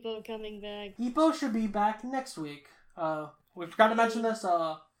is Ippo coming back? Ippo should be back next week. We forgot to mention this. We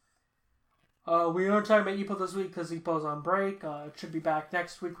aren't talking about Ippo this week because Ippo's on break. It should be back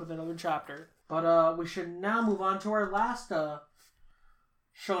next week with another chapter. But we should now move on to our last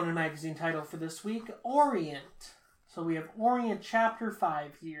Shonen Magazine title for this week, Orient. So we have Orient Chapter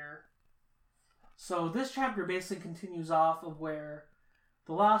 5 here. So this chapter basically continues off of where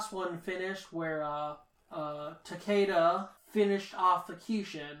the last one finished, where Takeda finished off the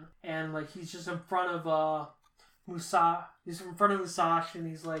Kishin, and like he's just in front of Musashi, and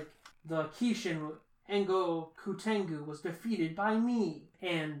he's like, the Kishin Engo Kutengu was defeated by me,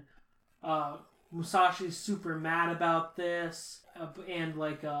 and Musashi's super mad about this, and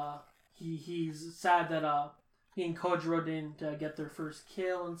like he's sad that he and Kojiro didn't get their first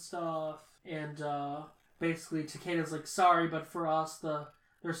kill and stuff. And basically Takeda's like, sorry, but for us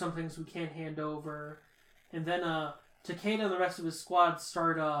there's some things we can't hand over. And then Takeda and the rest of his squad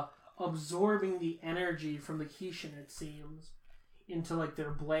start absorbing the energy from the Kishin, it seems, into like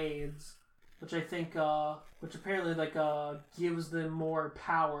their blades, which I think which apparently like gives them more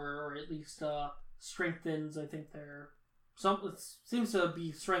power, or at least strengthens, I think it seems to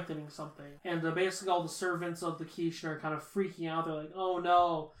be strengthening something. And basically all the servants of the Kishin are kind of freaking out. They're like, oh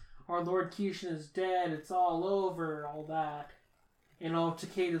no, our Lord Kishin is dead, it's all over, all that. And all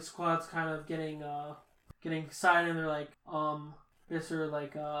Takeda's squad's kind of getting excited, and they're like, they've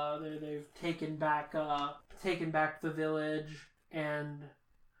taken back the village, and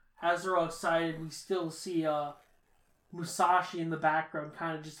as they're all excited, we still see Musashi in the background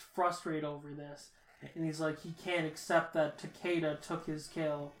kind of just frustrated over this. And he's like, he can't accept that Takeda took his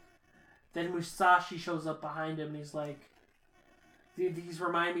kill. Then Musashi shows up behind him, and he's like, these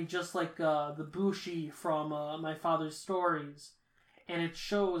remind me just like the Bushi from my father's stories. And it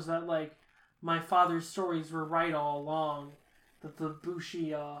shows that like my father's stories were right all along. That the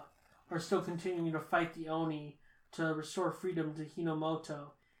Bushi are still continuing to fight the Oni to restore freedom to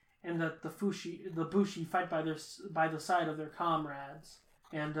Hinomoto. And that the Bushi fight by the side of their comrades.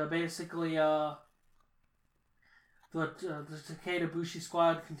 And basically the Takeda Bushi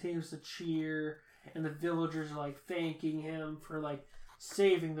squad continues to cheer, and the villagers are like thanking him for like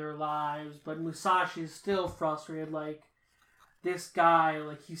saving their lives, but Musashi is still frustrated, like, this guy,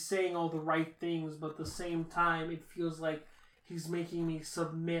 like, he's saying all the right things, but at the same time it feels like he's making me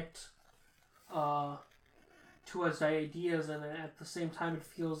submit to his ideas, and at the same time it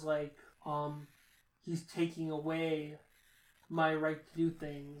feels like he's taking away my right to do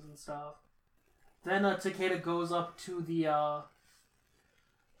things and stuff. Then Takeda goes up to the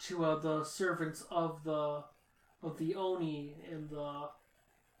servants of the Oni and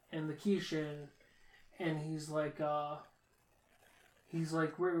the Kishin, and he's like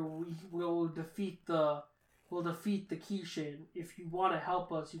we'll defeat the Kishin. If you want to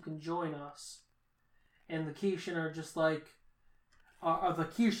help us, you can join us. And the Kishin are just like, the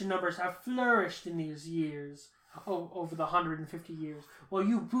Kishin numbers have flourished in these years, over the 150 years, while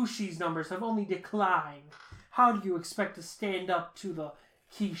you Bushi's numbers have only declined. How do you expect to stand up to the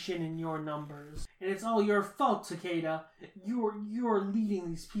Kishin in your numbers? And it's all your fault, Takeda. You're leading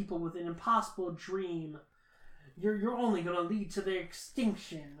these people with an impossible dream. You're only gonna lead to their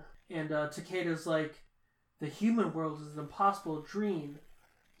extinction. And Takeda's like, the human world is an impossible dream.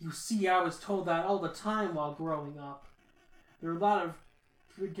 You see, I was told that all the time while growing up. There are a lot of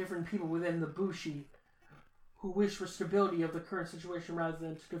different people within the Bushi who wish for stability of the current situation rather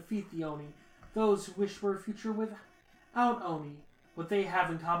than to defeat the Oni. Those who wish for a future without Oni. What they have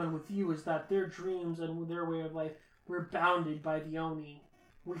in common with you is that their dreams and their way of life were bounded by the Oni.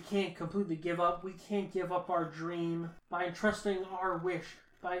 We can't completely give up. We can't give up our dream by entrusting our wish,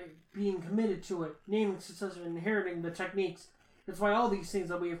 by being committed to it, naming success and inheriting the techniques. It's why all these things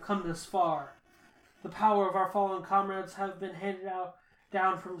that we have come this far. The power of our fallen comrades have been handed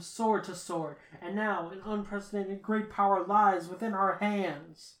down from sword to sword, and now an unprecedented great power lies within our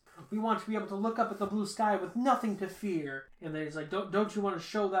hands. We want to be able to look up at the blue sky with nothing to fear. And then he's like, don't you want to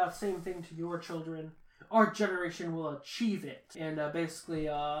show that same thing to your children? Our generation will achieve it. And basically,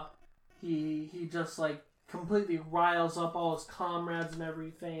 he just like completely riles up all his comrades and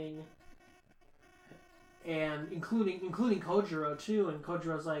everything. And including Kojiro too. And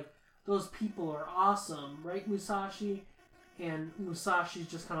Kojiro's like, those people are awesome, right, Musashi? And Musashi's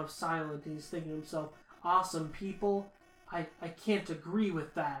just kind of silent, and he's thinking to himself, awesome people? I can't agree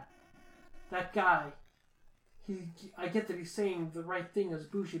with that. That guy, I get that he's saying the right thing as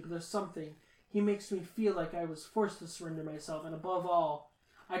Bushi, but there's something. He makes me feel like I was forced to surrender myself, and above all,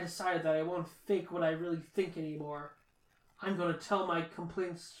 I decided that I won't fake what I really think anymore. I'm going to tell my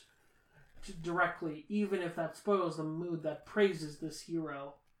complaints directly, even if that spoils the mood that praises this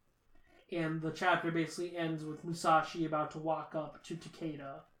hero. And the chapter basically ends with Musashi about to walk up to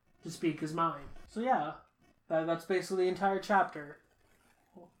Takeda to speak his mind. So yeah, that's basically the entire chapter.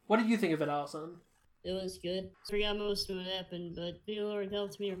 What did you think of it, Allison? It was good. I forgot most of what happened, but Lord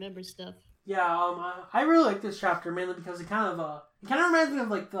helped me remember stuff. Yeah, I really like this chapter mainly because it kind of reminds me of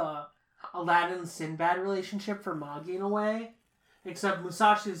like the Aladdin Sinbad relationship for Magi in a way, except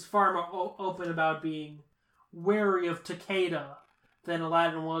Musashi is far more open about being wary of Takeda than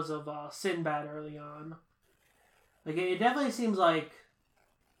Aladdin was of Sinbad early on. Like it definitely seems like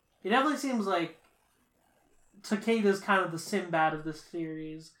Takeda's kind of the Sinbad of this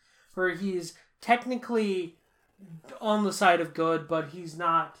series, where he's technically on the side of good, but he's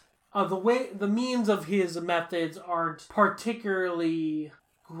not. The means of his methods aren't particularly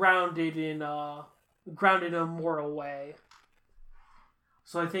grounded in a moral way.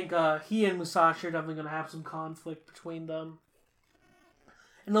 So I think he and Musashi are definitely going to have some conflict between them.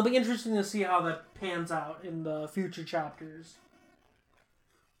 And it'll be interesting to see how that pans out in the future chapters.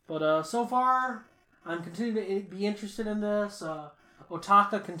 But so far, I'm continuing to be interested in this.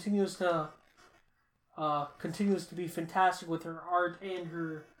 Otaka continues to be fantastic with her art and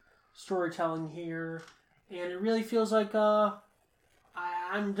her storytelling here, and it really feels like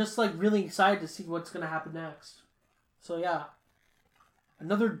I'm just like really excited to see what's gonna happen next. So yeah,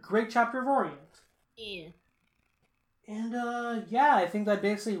 another great chapter of Orient. Yeah. And yeah, I think that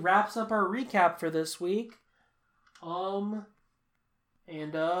basically wraps up our recap for this week.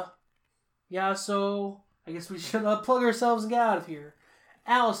 Yeah, so I guess we should plug ourselves and get out of here.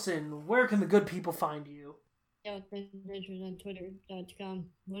 Allison, where can the good people find you? Adventures on Twitter.com.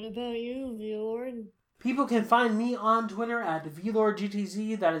 What about you, Vlord? People can find me on Twitter at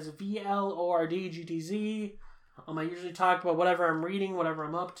VLordGTZ. That is VLORDGTZ. I usually talk about whatever I'm reading, whatever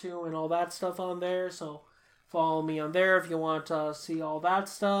I'm up to, and all that stuff on there. So follow me on there if you want to see all that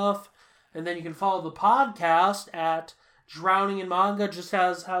stuff. And then you can follow the podcast at Drowning in Manga, just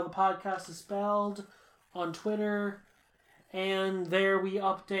as how the podcast is spelled, on Twitter. And there we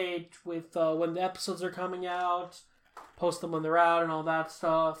update with when the episodes are coming out, post them when they're out and all that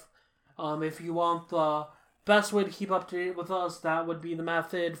stuff. If you want the best way to keep up to date with us, that would be the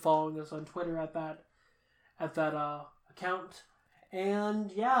method, following us on Twitter at that account. And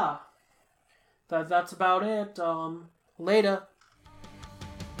yeah, that's about it. Later.